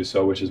continue to do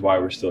so, which is why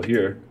we're still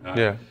here.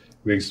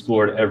 We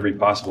explored every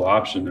possible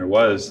option there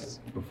was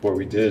before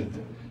we did,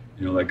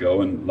 you know, let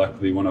go, and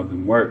luckily one of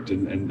them worked.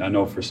 And I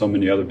know for so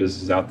many other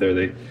businesses out there,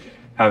 they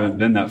haven't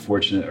been that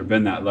fortunate or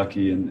been that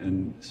lucky,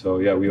 and so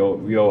yeah, we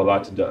owe a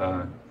lot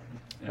to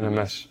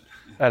NMS.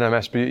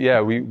 But yeah,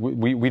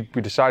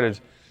 we decided.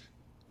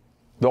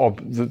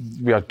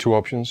 We had two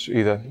options: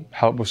 either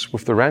help us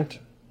with the rent,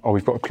 or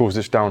we've got to close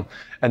this down.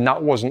 And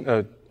that wasn't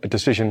a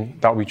decision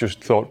that we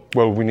just thought,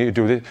 well, we need to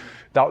do this.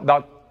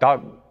 That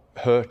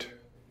hurt.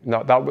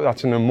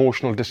 That's an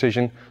emotional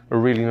decision, a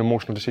really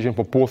emotional decision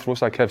for both of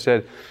us. Like Kev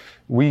said,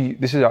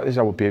 this is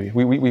our baby.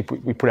 We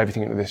put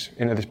everything into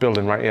this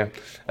building right here.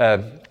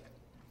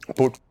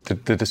 But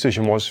the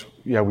decision was,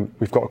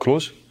 we've got to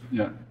close.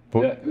 Yeah.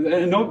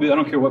 And I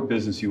don't care what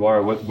business you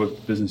are,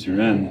 what business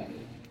you're in,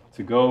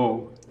 to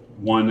go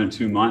 1 or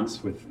 2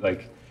 months with,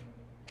 like,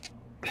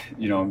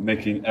 you know,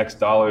 making X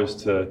dollars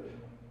to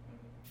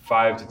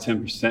 5 to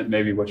 10%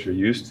 maybe what you're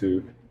used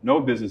to. No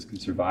business can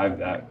survive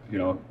that. You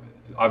know,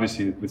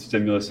 obviously with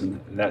stimulus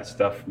and that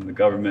stuff from the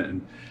government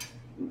and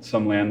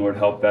some landlord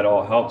help, that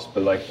all helps.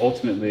 But like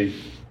ultimately,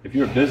 if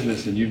you're a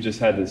business and you've just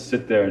had to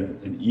sit there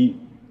and eat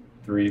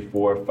 3,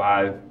 4,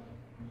 5,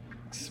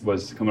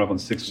 was coming up on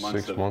 6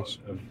 months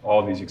of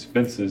all these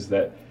expenses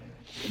that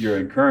you're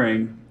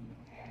incurring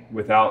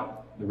without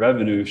the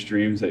revenue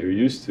streams that you're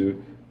used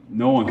to,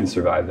 no one can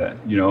survive that.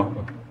 You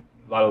know,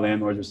 a lot of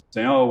landlords are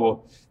saying, oh,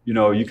 well, you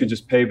know, you can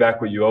just pay back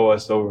what you owe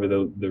us over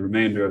the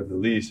remainder of the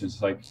lease.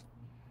 It's like,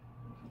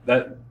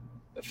 that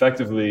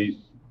effectively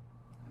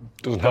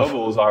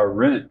doubles our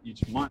rent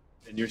each month.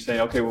 And you're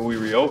saying, okay, well, we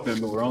reopen,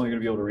 but we're only going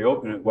to be able to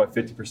reopen at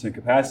 50%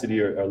 capacity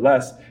or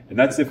less. And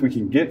that's if we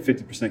can get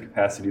 50%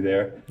 capacity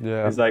there.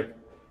 Yeah. It's like,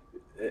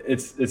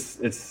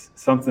 it's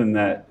something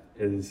that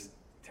is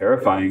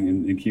terrifying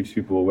and keeps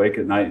people awake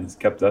at night, and it's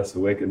kept us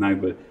awake at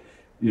night. But,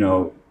 you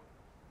know,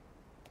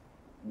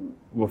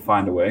 we'll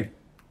find a way.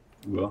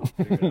 We'll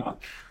figure it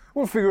out.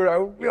 We'll figure it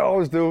out. We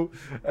always do.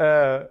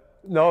 It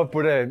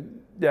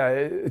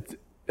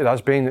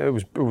has been.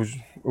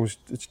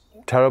 It's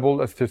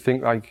terrible to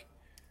think like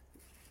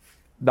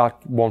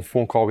that one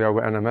phone call we had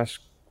with NMS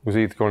was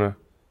either going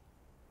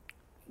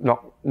to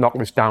knock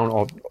us down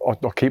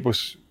or keep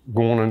us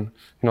going. And,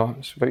 you know,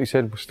 like you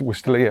said, we're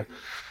still here.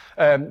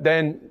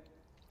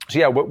 So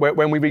yeah,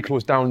 when we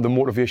reclosed down, the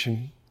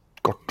motivation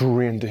got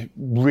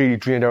really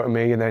drained out of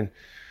me, and then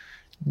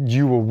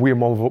you were way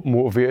more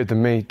motivated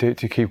than me to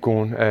keep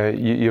going.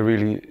 You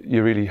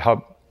really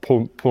helped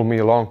pull me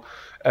along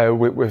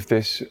with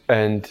this,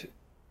 and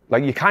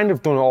like you kind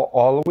of done it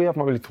all the way. I've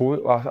not really told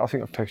it. I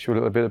think I've texted you a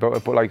little bit about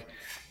it, but like,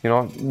 you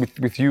know,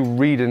 with you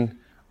reading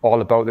all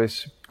about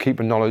this,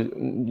 keeping knowledge,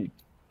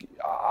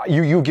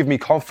 you give me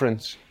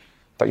confidence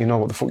that you know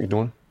what the fuck you're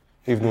doing,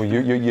 even though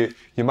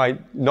you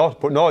might not,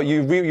 but no,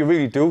 you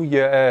really do.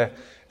 Yeah,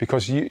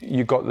 because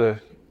you got the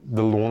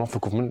loan off the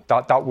government.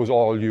 That was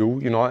all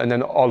you know, and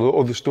then all the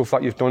other stuff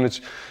that you've done.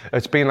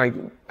 It's been like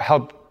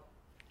help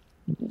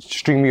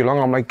string me along.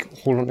 I'm like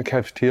holding the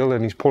Kev's tail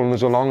and he's pulling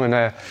us along,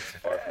 and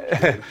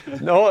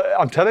no,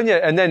 I'm telling you.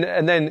 And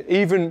then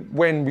even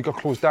when we got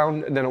closed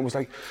down, and then it was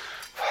like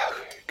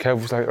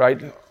Kev was like,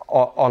 right,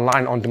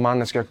 online on demand,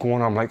 let's get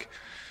going. I'm like,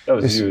 that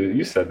was you.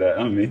 You said that,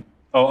 not me.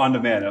 Oh, on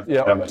demand.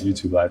 Yeah, about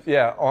YouTube Live.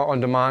 Yeah,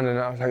 on demand, and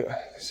I was like,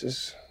 this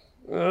is,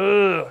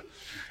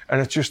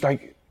 and it's just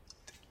like,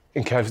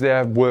 and Kev's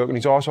there working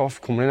his arse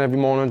off, coming in every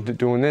morning,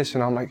 doing this,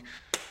 and I'm like,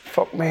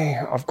 fuck me,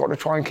 I've got to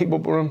try and keep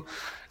up with him.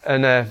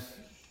 And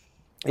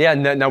yeah,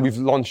 and now we've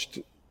launched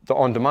the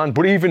on demand.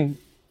 But even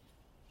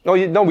no,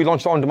 we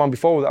launched the on demand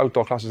before the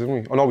outdoor classes, didn't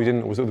we? Oh no, we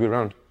didn't. It was the other way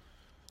around.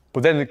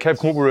 But then Kev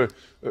came up with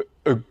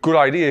a good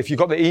idea. If you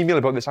got the email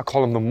about this, I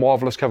call him the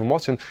marvelous Kevin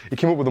Watson. He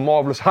came up with a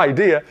marvelous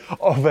idea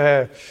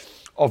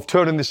of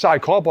turning the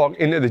side car park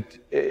into the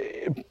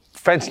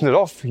fencing it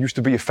off. He used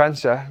to be a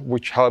fencer,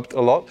 which helped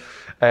a lot.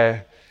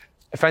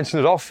 Fencing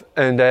it off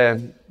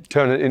and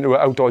turning it into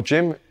an outdoor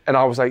gym. And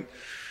I was like,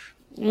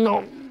 no,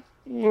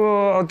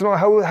 I don't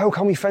know, how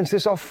can we fence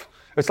this off?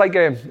 It's like,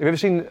 have you ever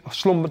seen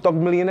Slumdog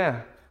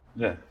Millionaire?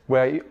 Yeah.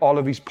 Where all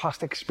of his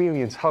past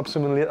experience helps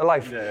him in later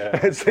life. Yeah.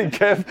 It's like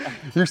Kev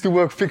used to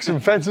work fixing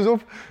fences up,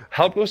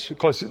 helped us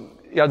because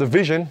he had the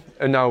vision,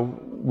 and now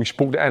we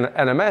spoke to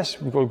NMS.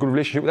 We've got a good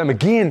relationship with them.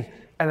 Again,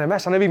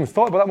 NMS, I never even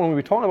thought about that when we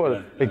were talking about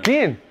it. Yeah.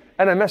 Again,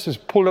 NMS has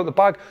pulled out the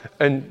bag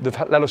and they've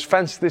let us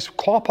fence this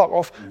car park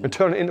off and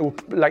turn it into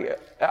like an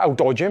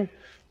outdoor gym.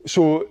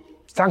 So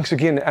thanks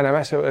again,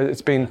 NMS.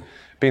 It's been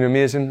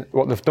amazing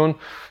what they've done.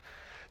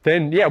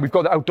 Then yeah, we've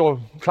got the outdoor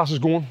classes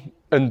going,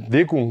 and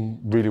they're going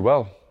really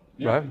well,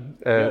 right?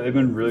 Yeah, they've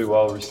been really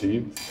well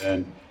received,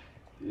 and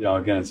you know,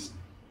 again,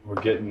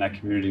 we're getting that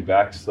community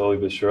back slowly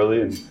but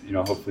surely, and you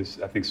know, hopefully,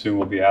 I think soon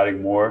we'll be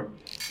adding more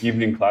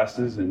evening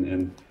classes,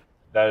 and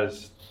that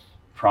is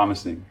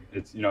promising.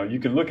 It's, you know, you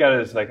can look at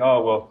it as like,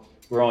 oh well,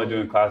 we're only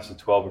doing classes of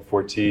 12 or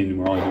 14, and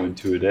we're only doing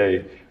 2 a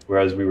day,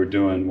 whereas we were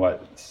doing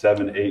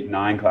 7, 8,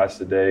 9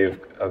 classes a day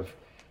of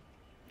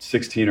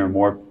 16 or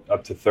more,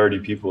 up to 30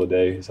 people a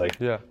day. It's like,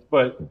 yeah,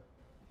 but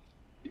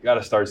you got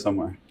to start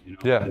somewhere, you know.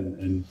 Yeah.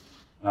 And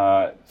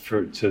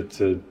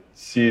to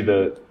see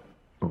the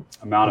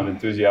amount of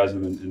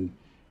enthusiasm and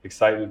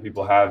excitement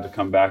people have to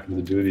come back and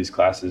to do these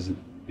classes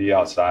and be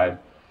outside.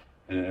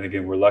 And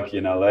again, we're lucky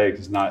in LA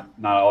because not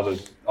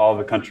all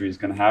the country is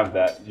going to have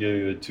that.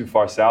 You're either too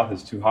far south,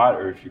 it's too hot,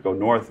 or if you go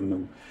north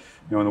and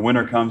when the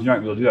winter comes, you're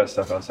not going to be able to do that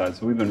stuff outside.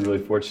 So we've been really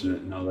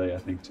fortunate in LA, I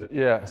think, to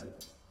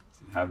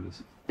have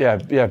this.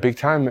 Yeah, big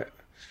time.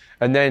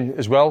 And then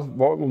as well,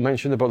 what we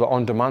mentioned about the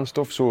on-demand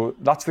stuff. So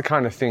that's the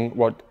kind of thing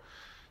what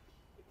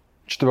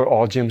just about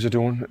all gyms are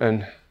doing.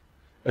 And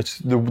it's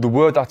the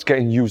word that's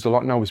getting used a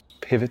lot now is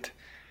pivot.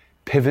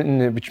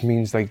 Pivoting, which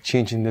means like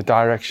changing the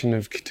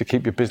direction to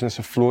keep your business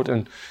afloat.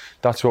 And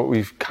that's what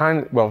we've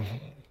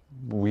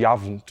we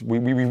haven't.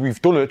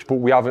 We've done it, but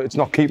we haven't. It's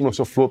not keeping us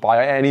afloat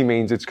by any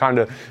means. It's kind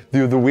of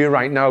the other way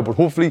right now. But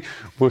hopefully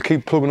we'll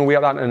keep plugging away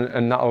at that,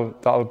 and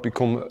that'll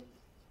become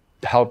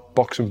help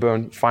Box and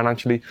Burn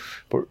financially.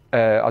 But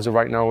as of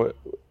right now,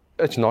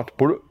 it's not.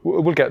 But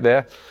we'll get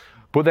there.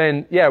 But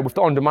then, yeah, with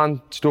the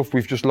on-demand stuff,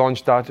 we've just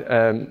launched that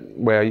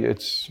where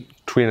it's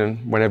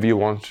training whenever you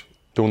want,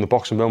 doing the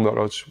Box and Burn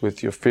workouts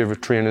with your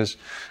favorite trainers,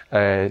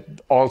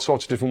 all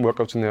sorts of different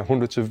workouts in there,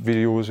 hundreds of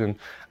videos and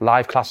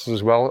live classes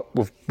as well.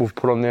 We've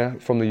put on there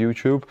from the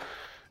YouTube.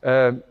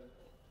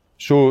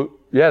 So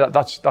yeah,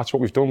 that's what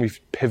we've done. We've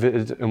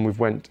pivoted and we've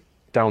went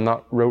down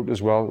that route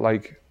as well,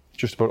 like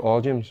just about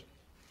all gyms.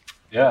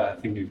 Yeah, I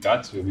think you've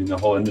got to. I mean, the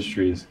whole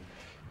industry is,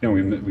 you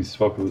know, we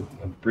spoke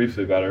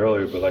briefly about it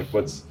earlier, but like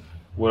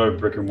what are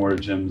brick and mortar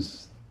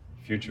gyms'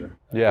 future?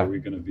 Yeah. Are we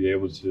going to be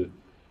able to,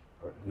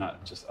 or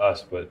not just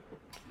us, but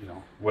you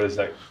know, what is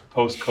that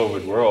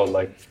post-COVID world?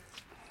 Like,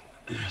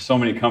 so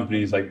many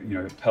companies like,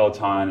 you know,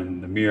 Peloton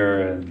and the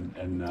Mirror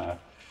and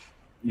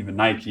even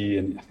Nike,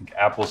 and I think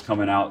Apple's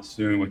coming out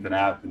soon with an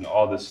app and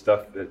all this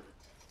stuff that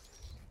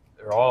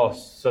they're all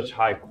such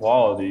high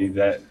quality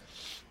that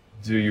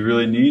do you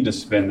really need to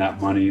spend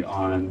that money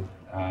on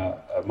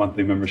a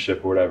monthly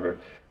membership or whatever?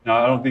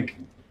 Now, I don't think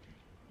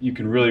you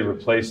can really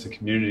replace the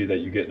community that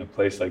you get in a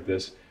place like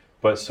this,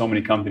 but so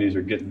many companies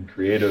are getting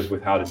creative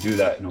with how to do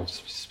that. You know,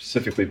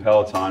 specifically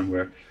Peloton,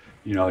 where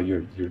you know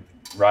you're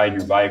riding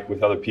your bike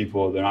with other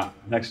people. They're not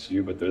next to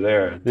you, but they're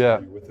there. And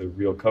yeah. You're with a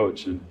real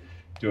coach and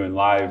doing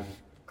live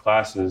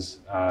classes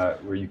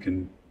where you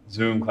can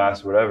Zoom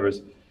class or whatever.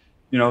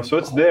 You know, so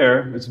it's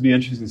there. It's be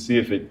interesting to see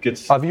if it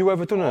gets. Have you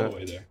ever done all the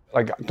way there.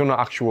 Like done an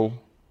actual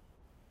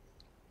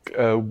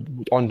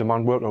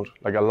on-demand workout,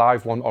 like a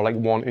live one or like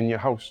one in your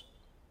house,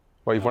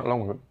 where you've went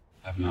along with it?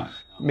 I've not.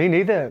 Me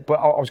neither, but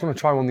I was going to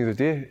try one the other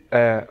day.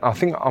 I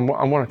think I'm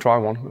going to try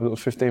one, a little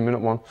 15-minute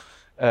one,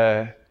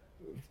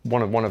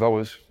 one of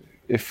ours,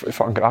 if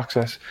I can get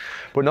access.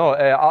 But no,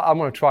 I'm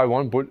going to try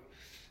one. But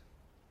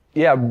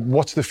yeah,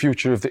 what's the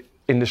future of the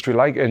industry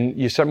like? And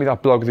you sent me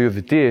that blog the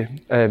other day.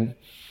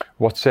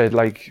 What said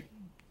like,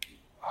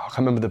 I can't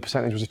remember the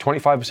percentage. Was it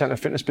 25% of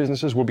fitness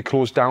businesses will be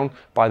closed down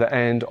by the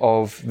end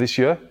of this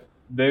year?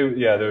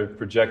 They're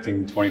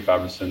projecting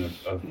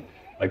 25% of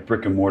like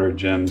brick and mortar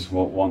gyms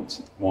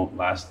won't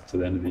last to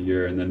the end of the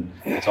year, and then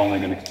it's only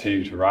going to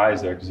continue to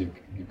rise there because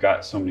you've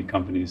got so many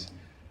companies,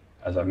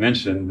 as I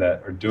mentioned,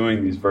 that are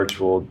doing these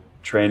virtual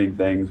training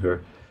things.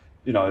 Or,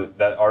 you know,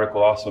 that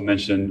article also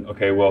mentioned,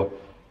 okay, well,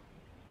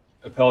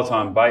 a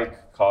Peloton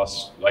bike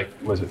costs like,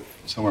 was it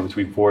somewhere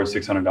between $400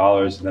 and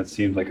 $600, and that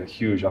seems like a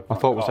huge upfront I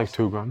thought it was cost.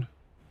 like $2,000.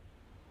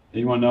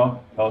 You want to know?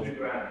 Peloton?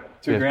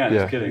 $2,000, Yeah,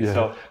 just kidding. yeah.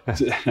 So,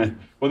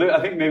 well,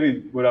 I think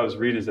maybe what I was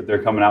reading is that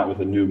they're coming out with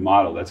a new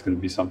model that's going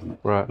to be something.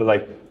 Right. But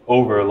like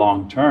over a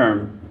long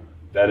term,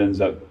 that ends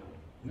up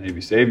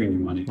maybe saving you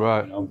money.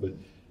 Right. You know? But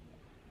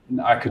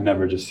I could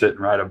never just sit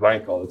and ride a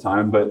bike all the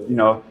time. But you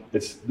know,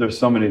 there's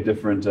so many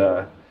different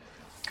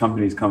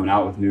companies coming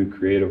out with new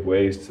creative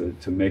ways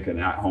to make an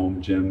at-home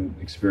gym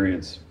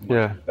experience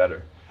much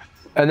better.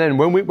 And then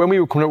when we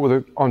were coming up with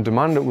it on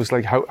demand, it was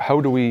like how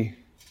do we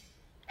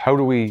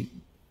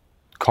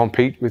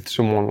compete with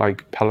someone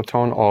like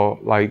Peloton or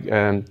like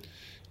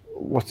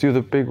what's the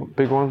other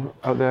big one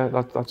out there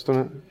that's done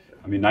it?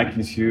 I mean,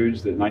 Nike's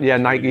huge.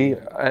 Nike,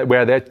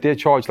 where they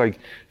charge like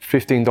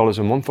 $15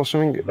 a month or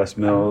something. Les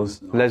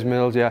Mills. Les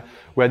Mills, yeah,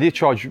 where they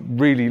charge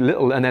really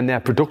little, and then their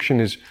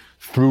production is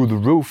through the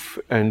roof.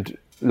 And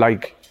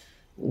like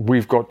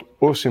we've got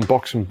us in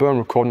Box and Burn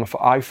recording for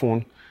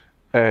iPhone,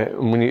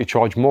 and we need to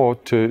charge more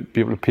to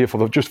be able to pay for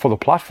the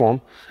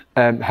platform.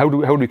 How do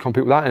we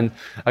compete with that? And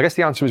I guess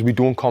the answer is we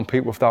don't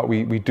compete with that.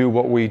 We do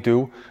what we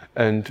do,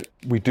 and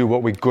we do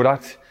what we're good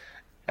at,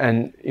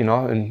 and you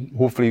know, and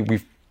hopefully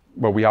we've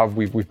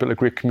built a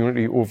great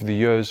community over the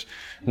years,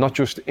 not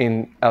just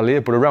in LA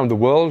but around the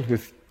world,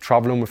 with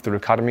traveling with their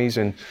academies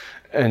and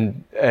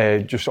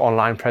just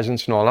online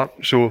presence and all that.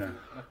 So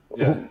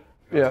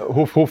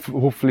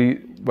hopefully,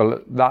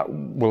 well, that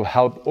will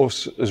help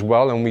us as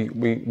well, and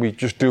we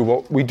just do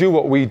what we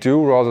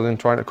do rather than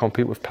trying to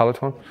compete with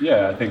Peloton.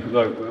 Yeah, I think,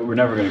 look, we're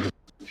never going to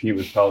compete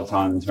with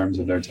Peloton in terms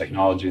of their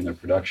technology and their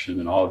production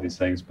and all of these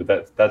things,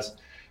 but that's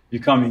you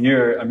come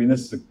here, I mean,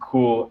 this is a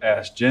cool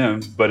ass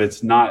gym, but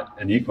it's not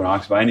an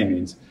Equinox by any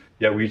means.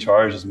 Yet we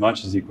charge as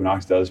much as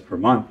Equinox does per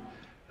month.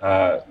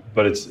 But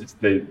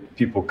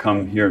people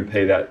come here and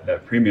pay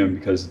that premium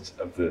because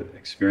of the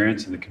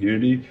experience and the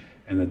community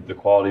and the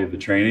quality of the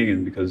training,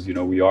 and because, you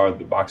know, we are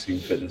the boxing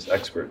fitness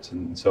experts.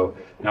 And so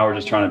now we're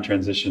just trying to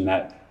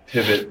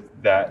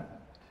pivot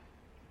that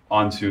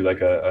onto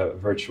like a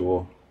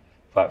virtual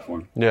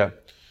platform. Yeah.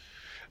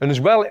 And as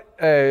well,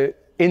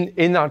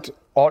 in that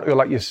article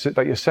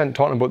that you sent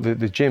talking about the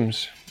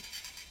gyms,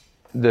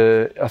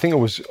 I think it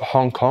was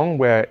Hong Kong,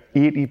 where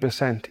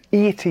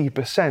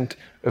 80%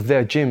 of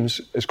their gyms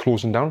is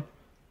closing down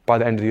by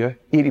the end of the year.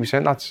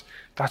 80%.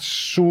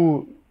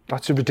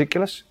 That's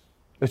ridiculous.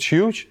 It's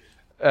huge.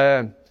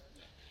 So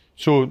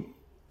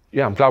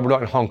yeah, I'm glad we're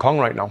not in Hong Kong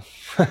right now.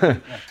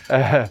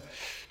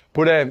 So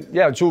what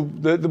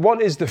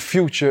is the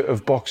future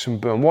of Box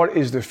and Burn? What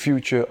is the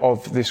future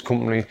of this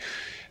company?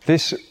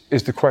 This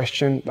is the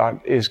question that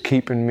is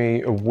keeping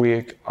me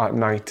awake at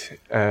night.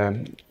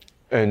 And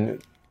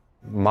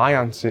my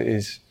answer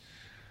is,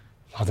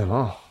 I don't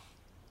know.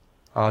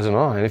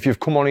 And if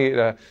you've come on here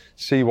to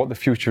see what the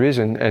future is,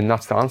 and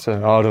that's the answer,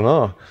 I don't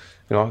know.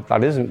 You know,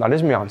 that is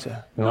my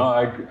answer. You know? No,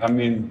 I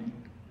mean,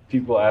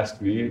 people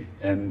ask me,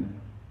 and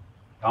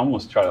I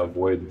almost try to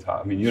avoid the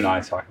topic. I mean, you and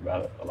I talk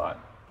about it a lot,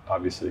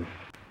 obviously.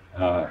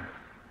 But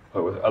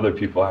with other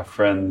people, I have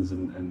friends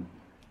and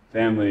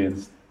family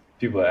and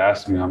people that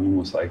ask me, I'm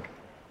almost like,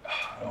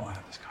 I don't want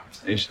to have this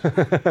conversation.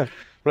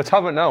 Let's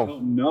have it now.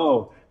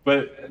 No,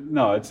 but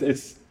no, it's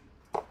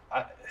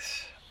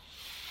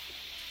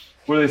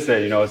what do they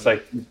say? You know, it's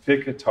like you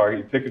pick a target,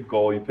 you pick a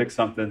goal, you pick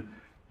something,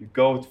 you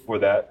go for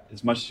that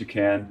as much as you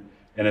can,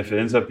 and if it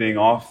ends up being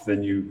off,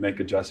 then you make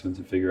adjustments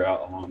and figure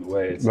out along the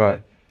way. It's right.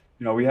 Like,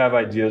 you know, we have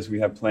ideas,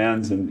 we have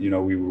plans, and you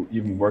know, we were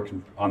even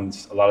working on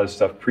a lot of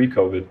stuff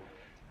pre-COVID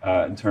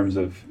in terms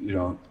of, you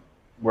know,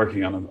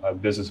 working on a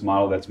business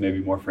model that's maybe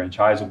more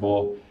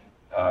franchisable,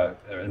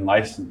 and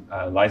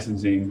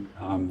licensing,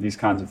 these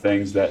kinds of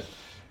things that,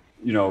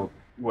 you know,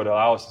 would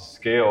allow us to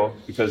scale,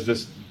 because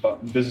this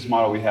business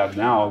model we have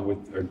now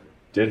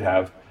did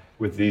have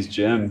with these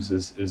gyms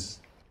is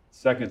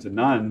second to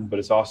none, but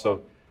it's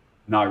also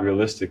not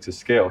realistic to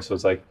scale. So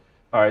it's like,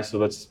 all right, so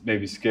let's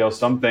maybe scale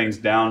some things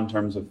down in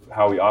terms of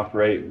how we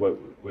operate, what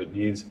it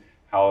needs,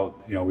 how,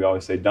 you know, we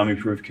always say dummy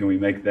proof, can we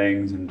make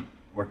things and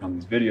work on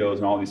these videos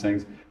and all these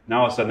things.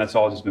 Now all of a sudden that's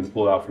all just been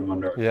pulled out from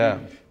under our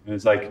feet. And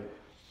it's like,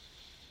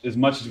 as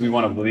much as we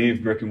want to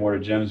believe brick and mortar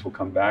gyms will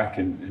come back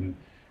and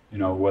you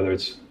know, whether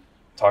it's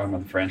talking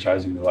about the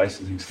franchising, the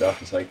licensing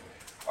stuff, it's like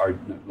our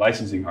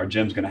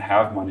gym's going to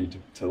have money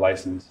to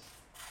license,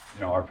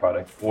 you know, our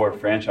product, or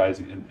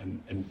franchising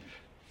and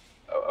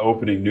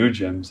opening new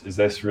gyms. Is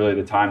this really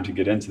the time to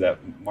get into that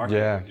market?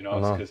 Yeah, you know,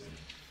 because,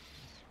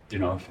 you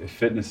know,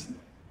 if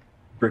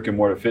brick and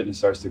mortar fitness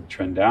starts to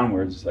trend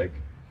downwards, it's like,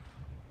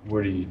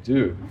 what do?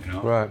 You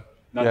know, Right.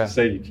 Not to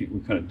say we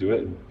couldn't do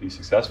it and be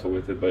successful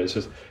with it, but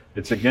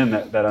it's again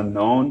that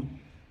unknown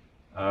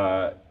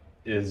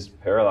is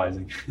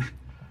paralyzing.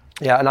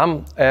 Yeah,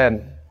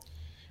 and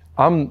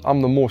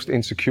I'm the most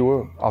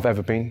insecure I've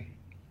ever been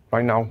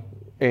right now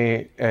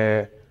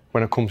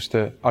when it comes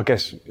to, I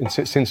guess,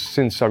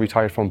 since I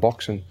retired from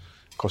boxing,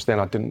 because then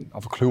I didn't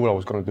have a clue what I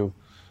was going to do.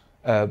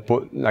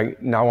 But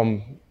like now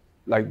I'm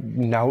like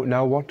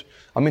now what?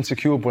 I'm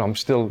insecure, but I'm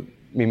still.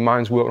 My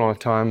mind's working all the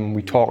time, and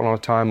we talking all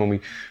the time, and we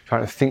trying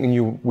to think in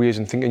new ways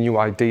and think in new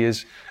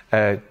ideas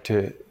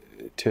to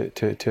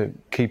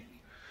keep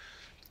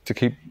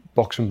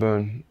Box and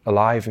Burn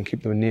alive and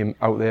keep the name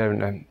out there,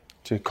 and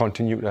to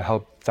continue to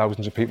help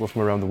thousands of people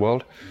from around the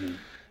world.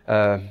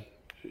 Mm-hmm.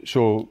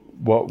 So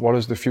what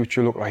does the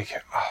future look like?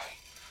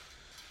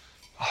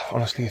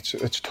 Honestly,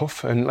 it's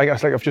tough, and like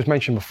I've just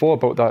mentioned before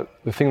about that,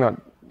 the thing that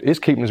is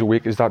keeping us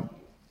awake is that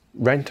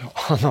rent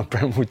on that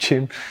Brentwood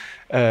gym.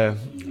 I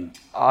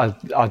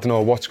don't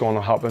know what's going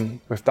to happen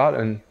with that,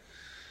 and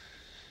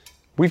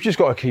we've just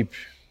got to keep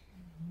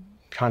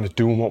kind of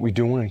doing what we're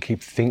doing and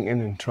keep thinking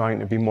and trying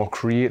to be more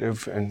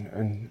creative,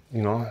 and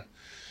you know,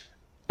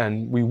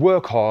 and we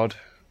work hard.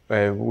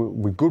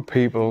 We're good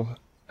people.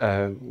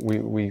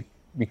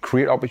 We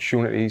create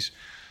opportunities.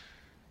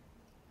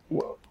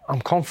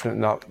 I'm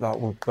confident that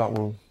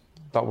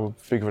we'll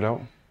figure it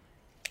out.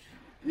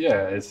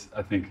 Yeah,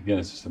 I think again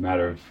it's just a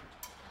matter of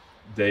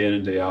day in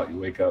and day out. You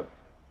wake up,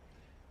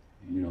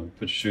 you know, you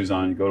put your shoes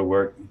on, you go to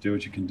work, you do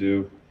what you can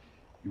do,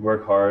 you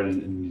work hard,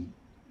 and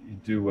you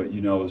do what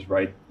you know is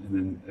right, and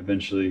then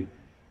eventually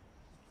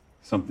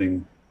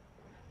something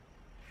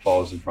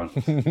falls in front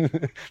of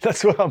us.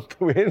 That's what I'm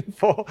waiting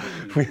for.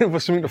 Waiting for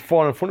something to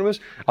fall in front of us.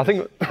 I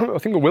think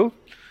it will.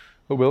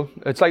 It will.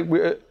 It's like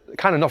we're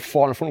kind of not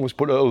fall in front of us,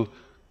 but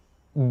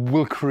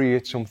we'll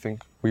create something.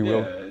 We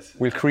will.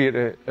 We'll create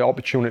an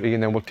opportunity,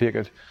 and then we'll take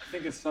it. I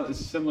think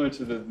it's similar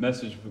to the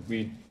message that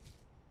we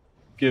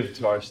give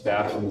to our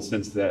staff, in the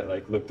sense that,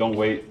 like, look, don't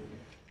wait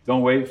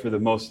for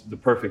the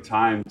perfect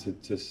time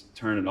to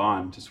turn it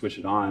on, to switch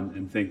it on,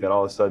 and think that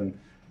all of a sudden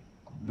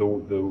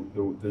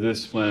the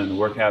discipline, the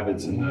work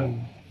habits,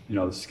 and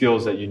the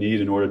skills that you need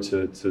in order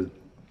to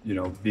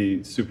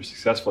be super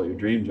successful at your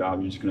dream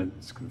job, you're just gonna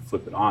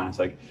flip it on. It's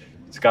like,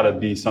 it's got to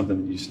be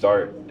something that you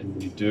start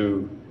and you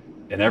do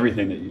in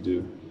everything that you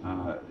do.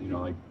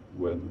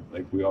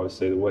 Like we always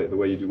say, the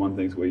way you do one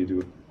thing is the way you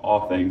do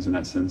all things, in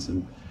that sense.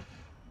 And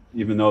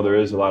even though there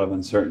is a lot of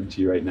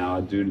uncertainty right now,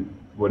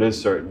 what is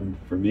certain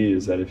for me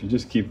is that if you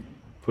just keep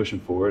pushing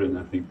forward, and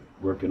I think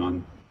working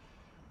on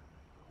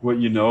what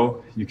you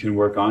can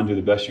work on, do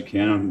the best you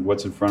can on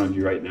what's in front of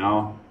you right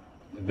now,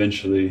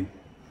 eventually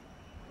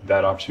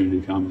that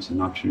opportunity comes,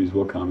 and opportunities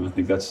will come. And I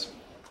think that's the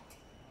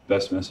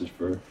best message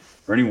for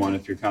anyone.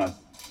 If you're kind of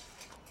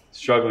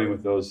struggling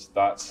with those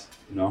thoughts,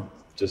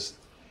 just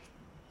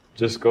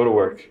go to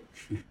work.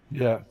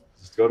 Yeah.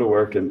 Just go to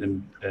work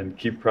and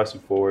keep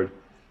pressing forward.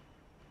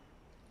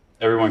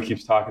 Everyone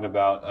keeps talking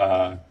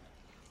about,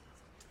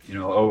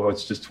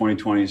 it's just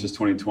 2020, it's just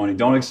 2020.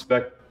 Don't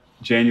expect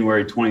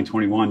January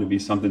 2021 to be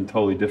something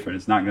totally different.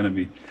 It's not going to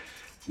be.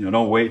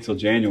 Don't wait till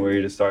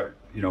January to start,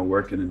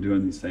 working and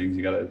doing these things.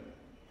 You got to,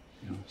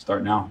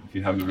 start now if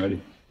you haven't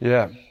already.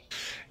 Yeah.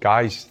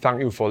 Guys,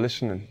 thank you for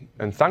listening,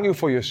 and thank you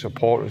for your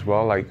support as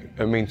well. Like,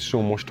 it means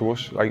so much to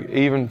us. Like,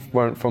 even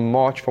from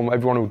March, from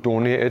everyone who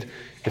donated,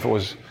 if it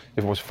was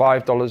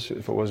 $5,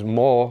 if it was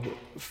more,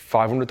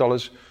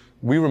 $500,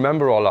 we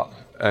remember all that,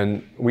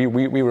 and we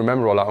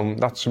remember all that, and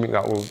that's something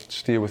that will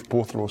stay with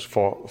both of us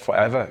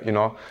forever.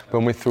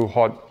 When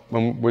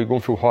we're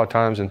going through hard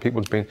times and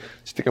people's been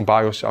sticking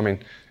by us. I mean,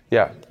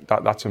 yeah,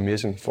 that's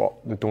amazing for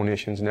the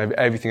donations and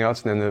everything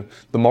else, and then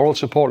the moral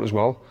support as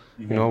well.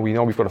 Mm-hmm. We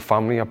know we've got a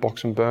family at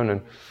Box and Burn,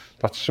 and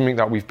that's something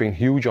that we've been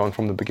huge on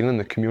from the beginning,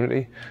 the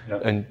community.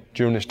 Yep. And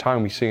during this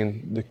time, we're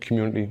seeing the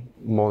community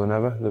more than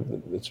ever.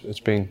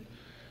 It's been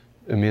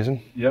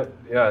amazing. Yep.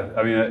 Yeah.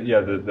 I mean,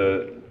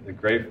 the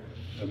great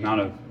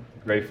amount of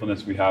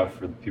gratefulness we have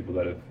for the people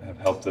that have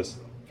helped us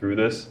through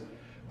this,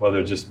 whether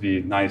it just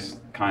be nice,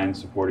 kind,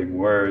 supporting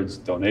words,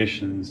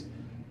 donations,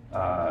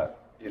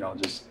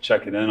 just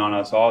checking in on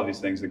us, all of these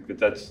things.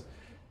 That's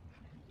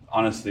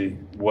honestly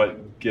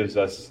what gives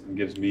us and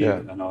gives me, I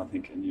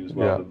think, and you as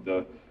well,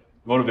 the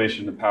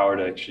motivation, the power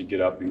to actually get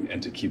up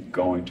and to keep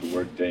going to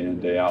work day in,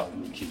 day out,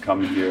 and keep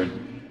coming here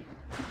and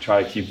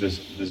try to keep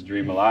this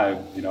dream alive.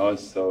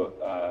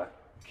 So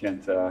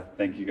can't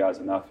thank you guys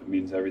enough. It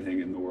means everything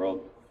in the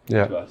world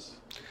to us.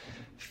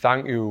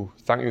 Thank you,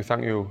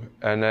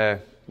 and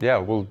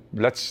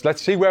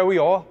let's see where we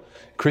are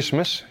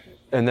Christmas,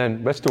 and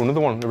then let's do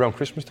another one around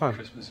Christmas time.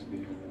 Christmas would be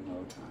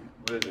another time.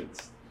 What is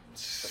it?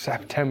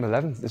 September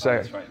 11th. It's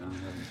That's right now.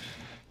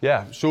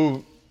 yeah.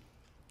 So,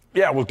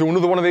 yeah, we'll do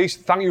another one of these.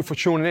 Thank you for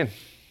tuning in,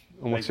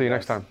 and we'll see you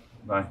next time.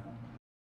 Bye.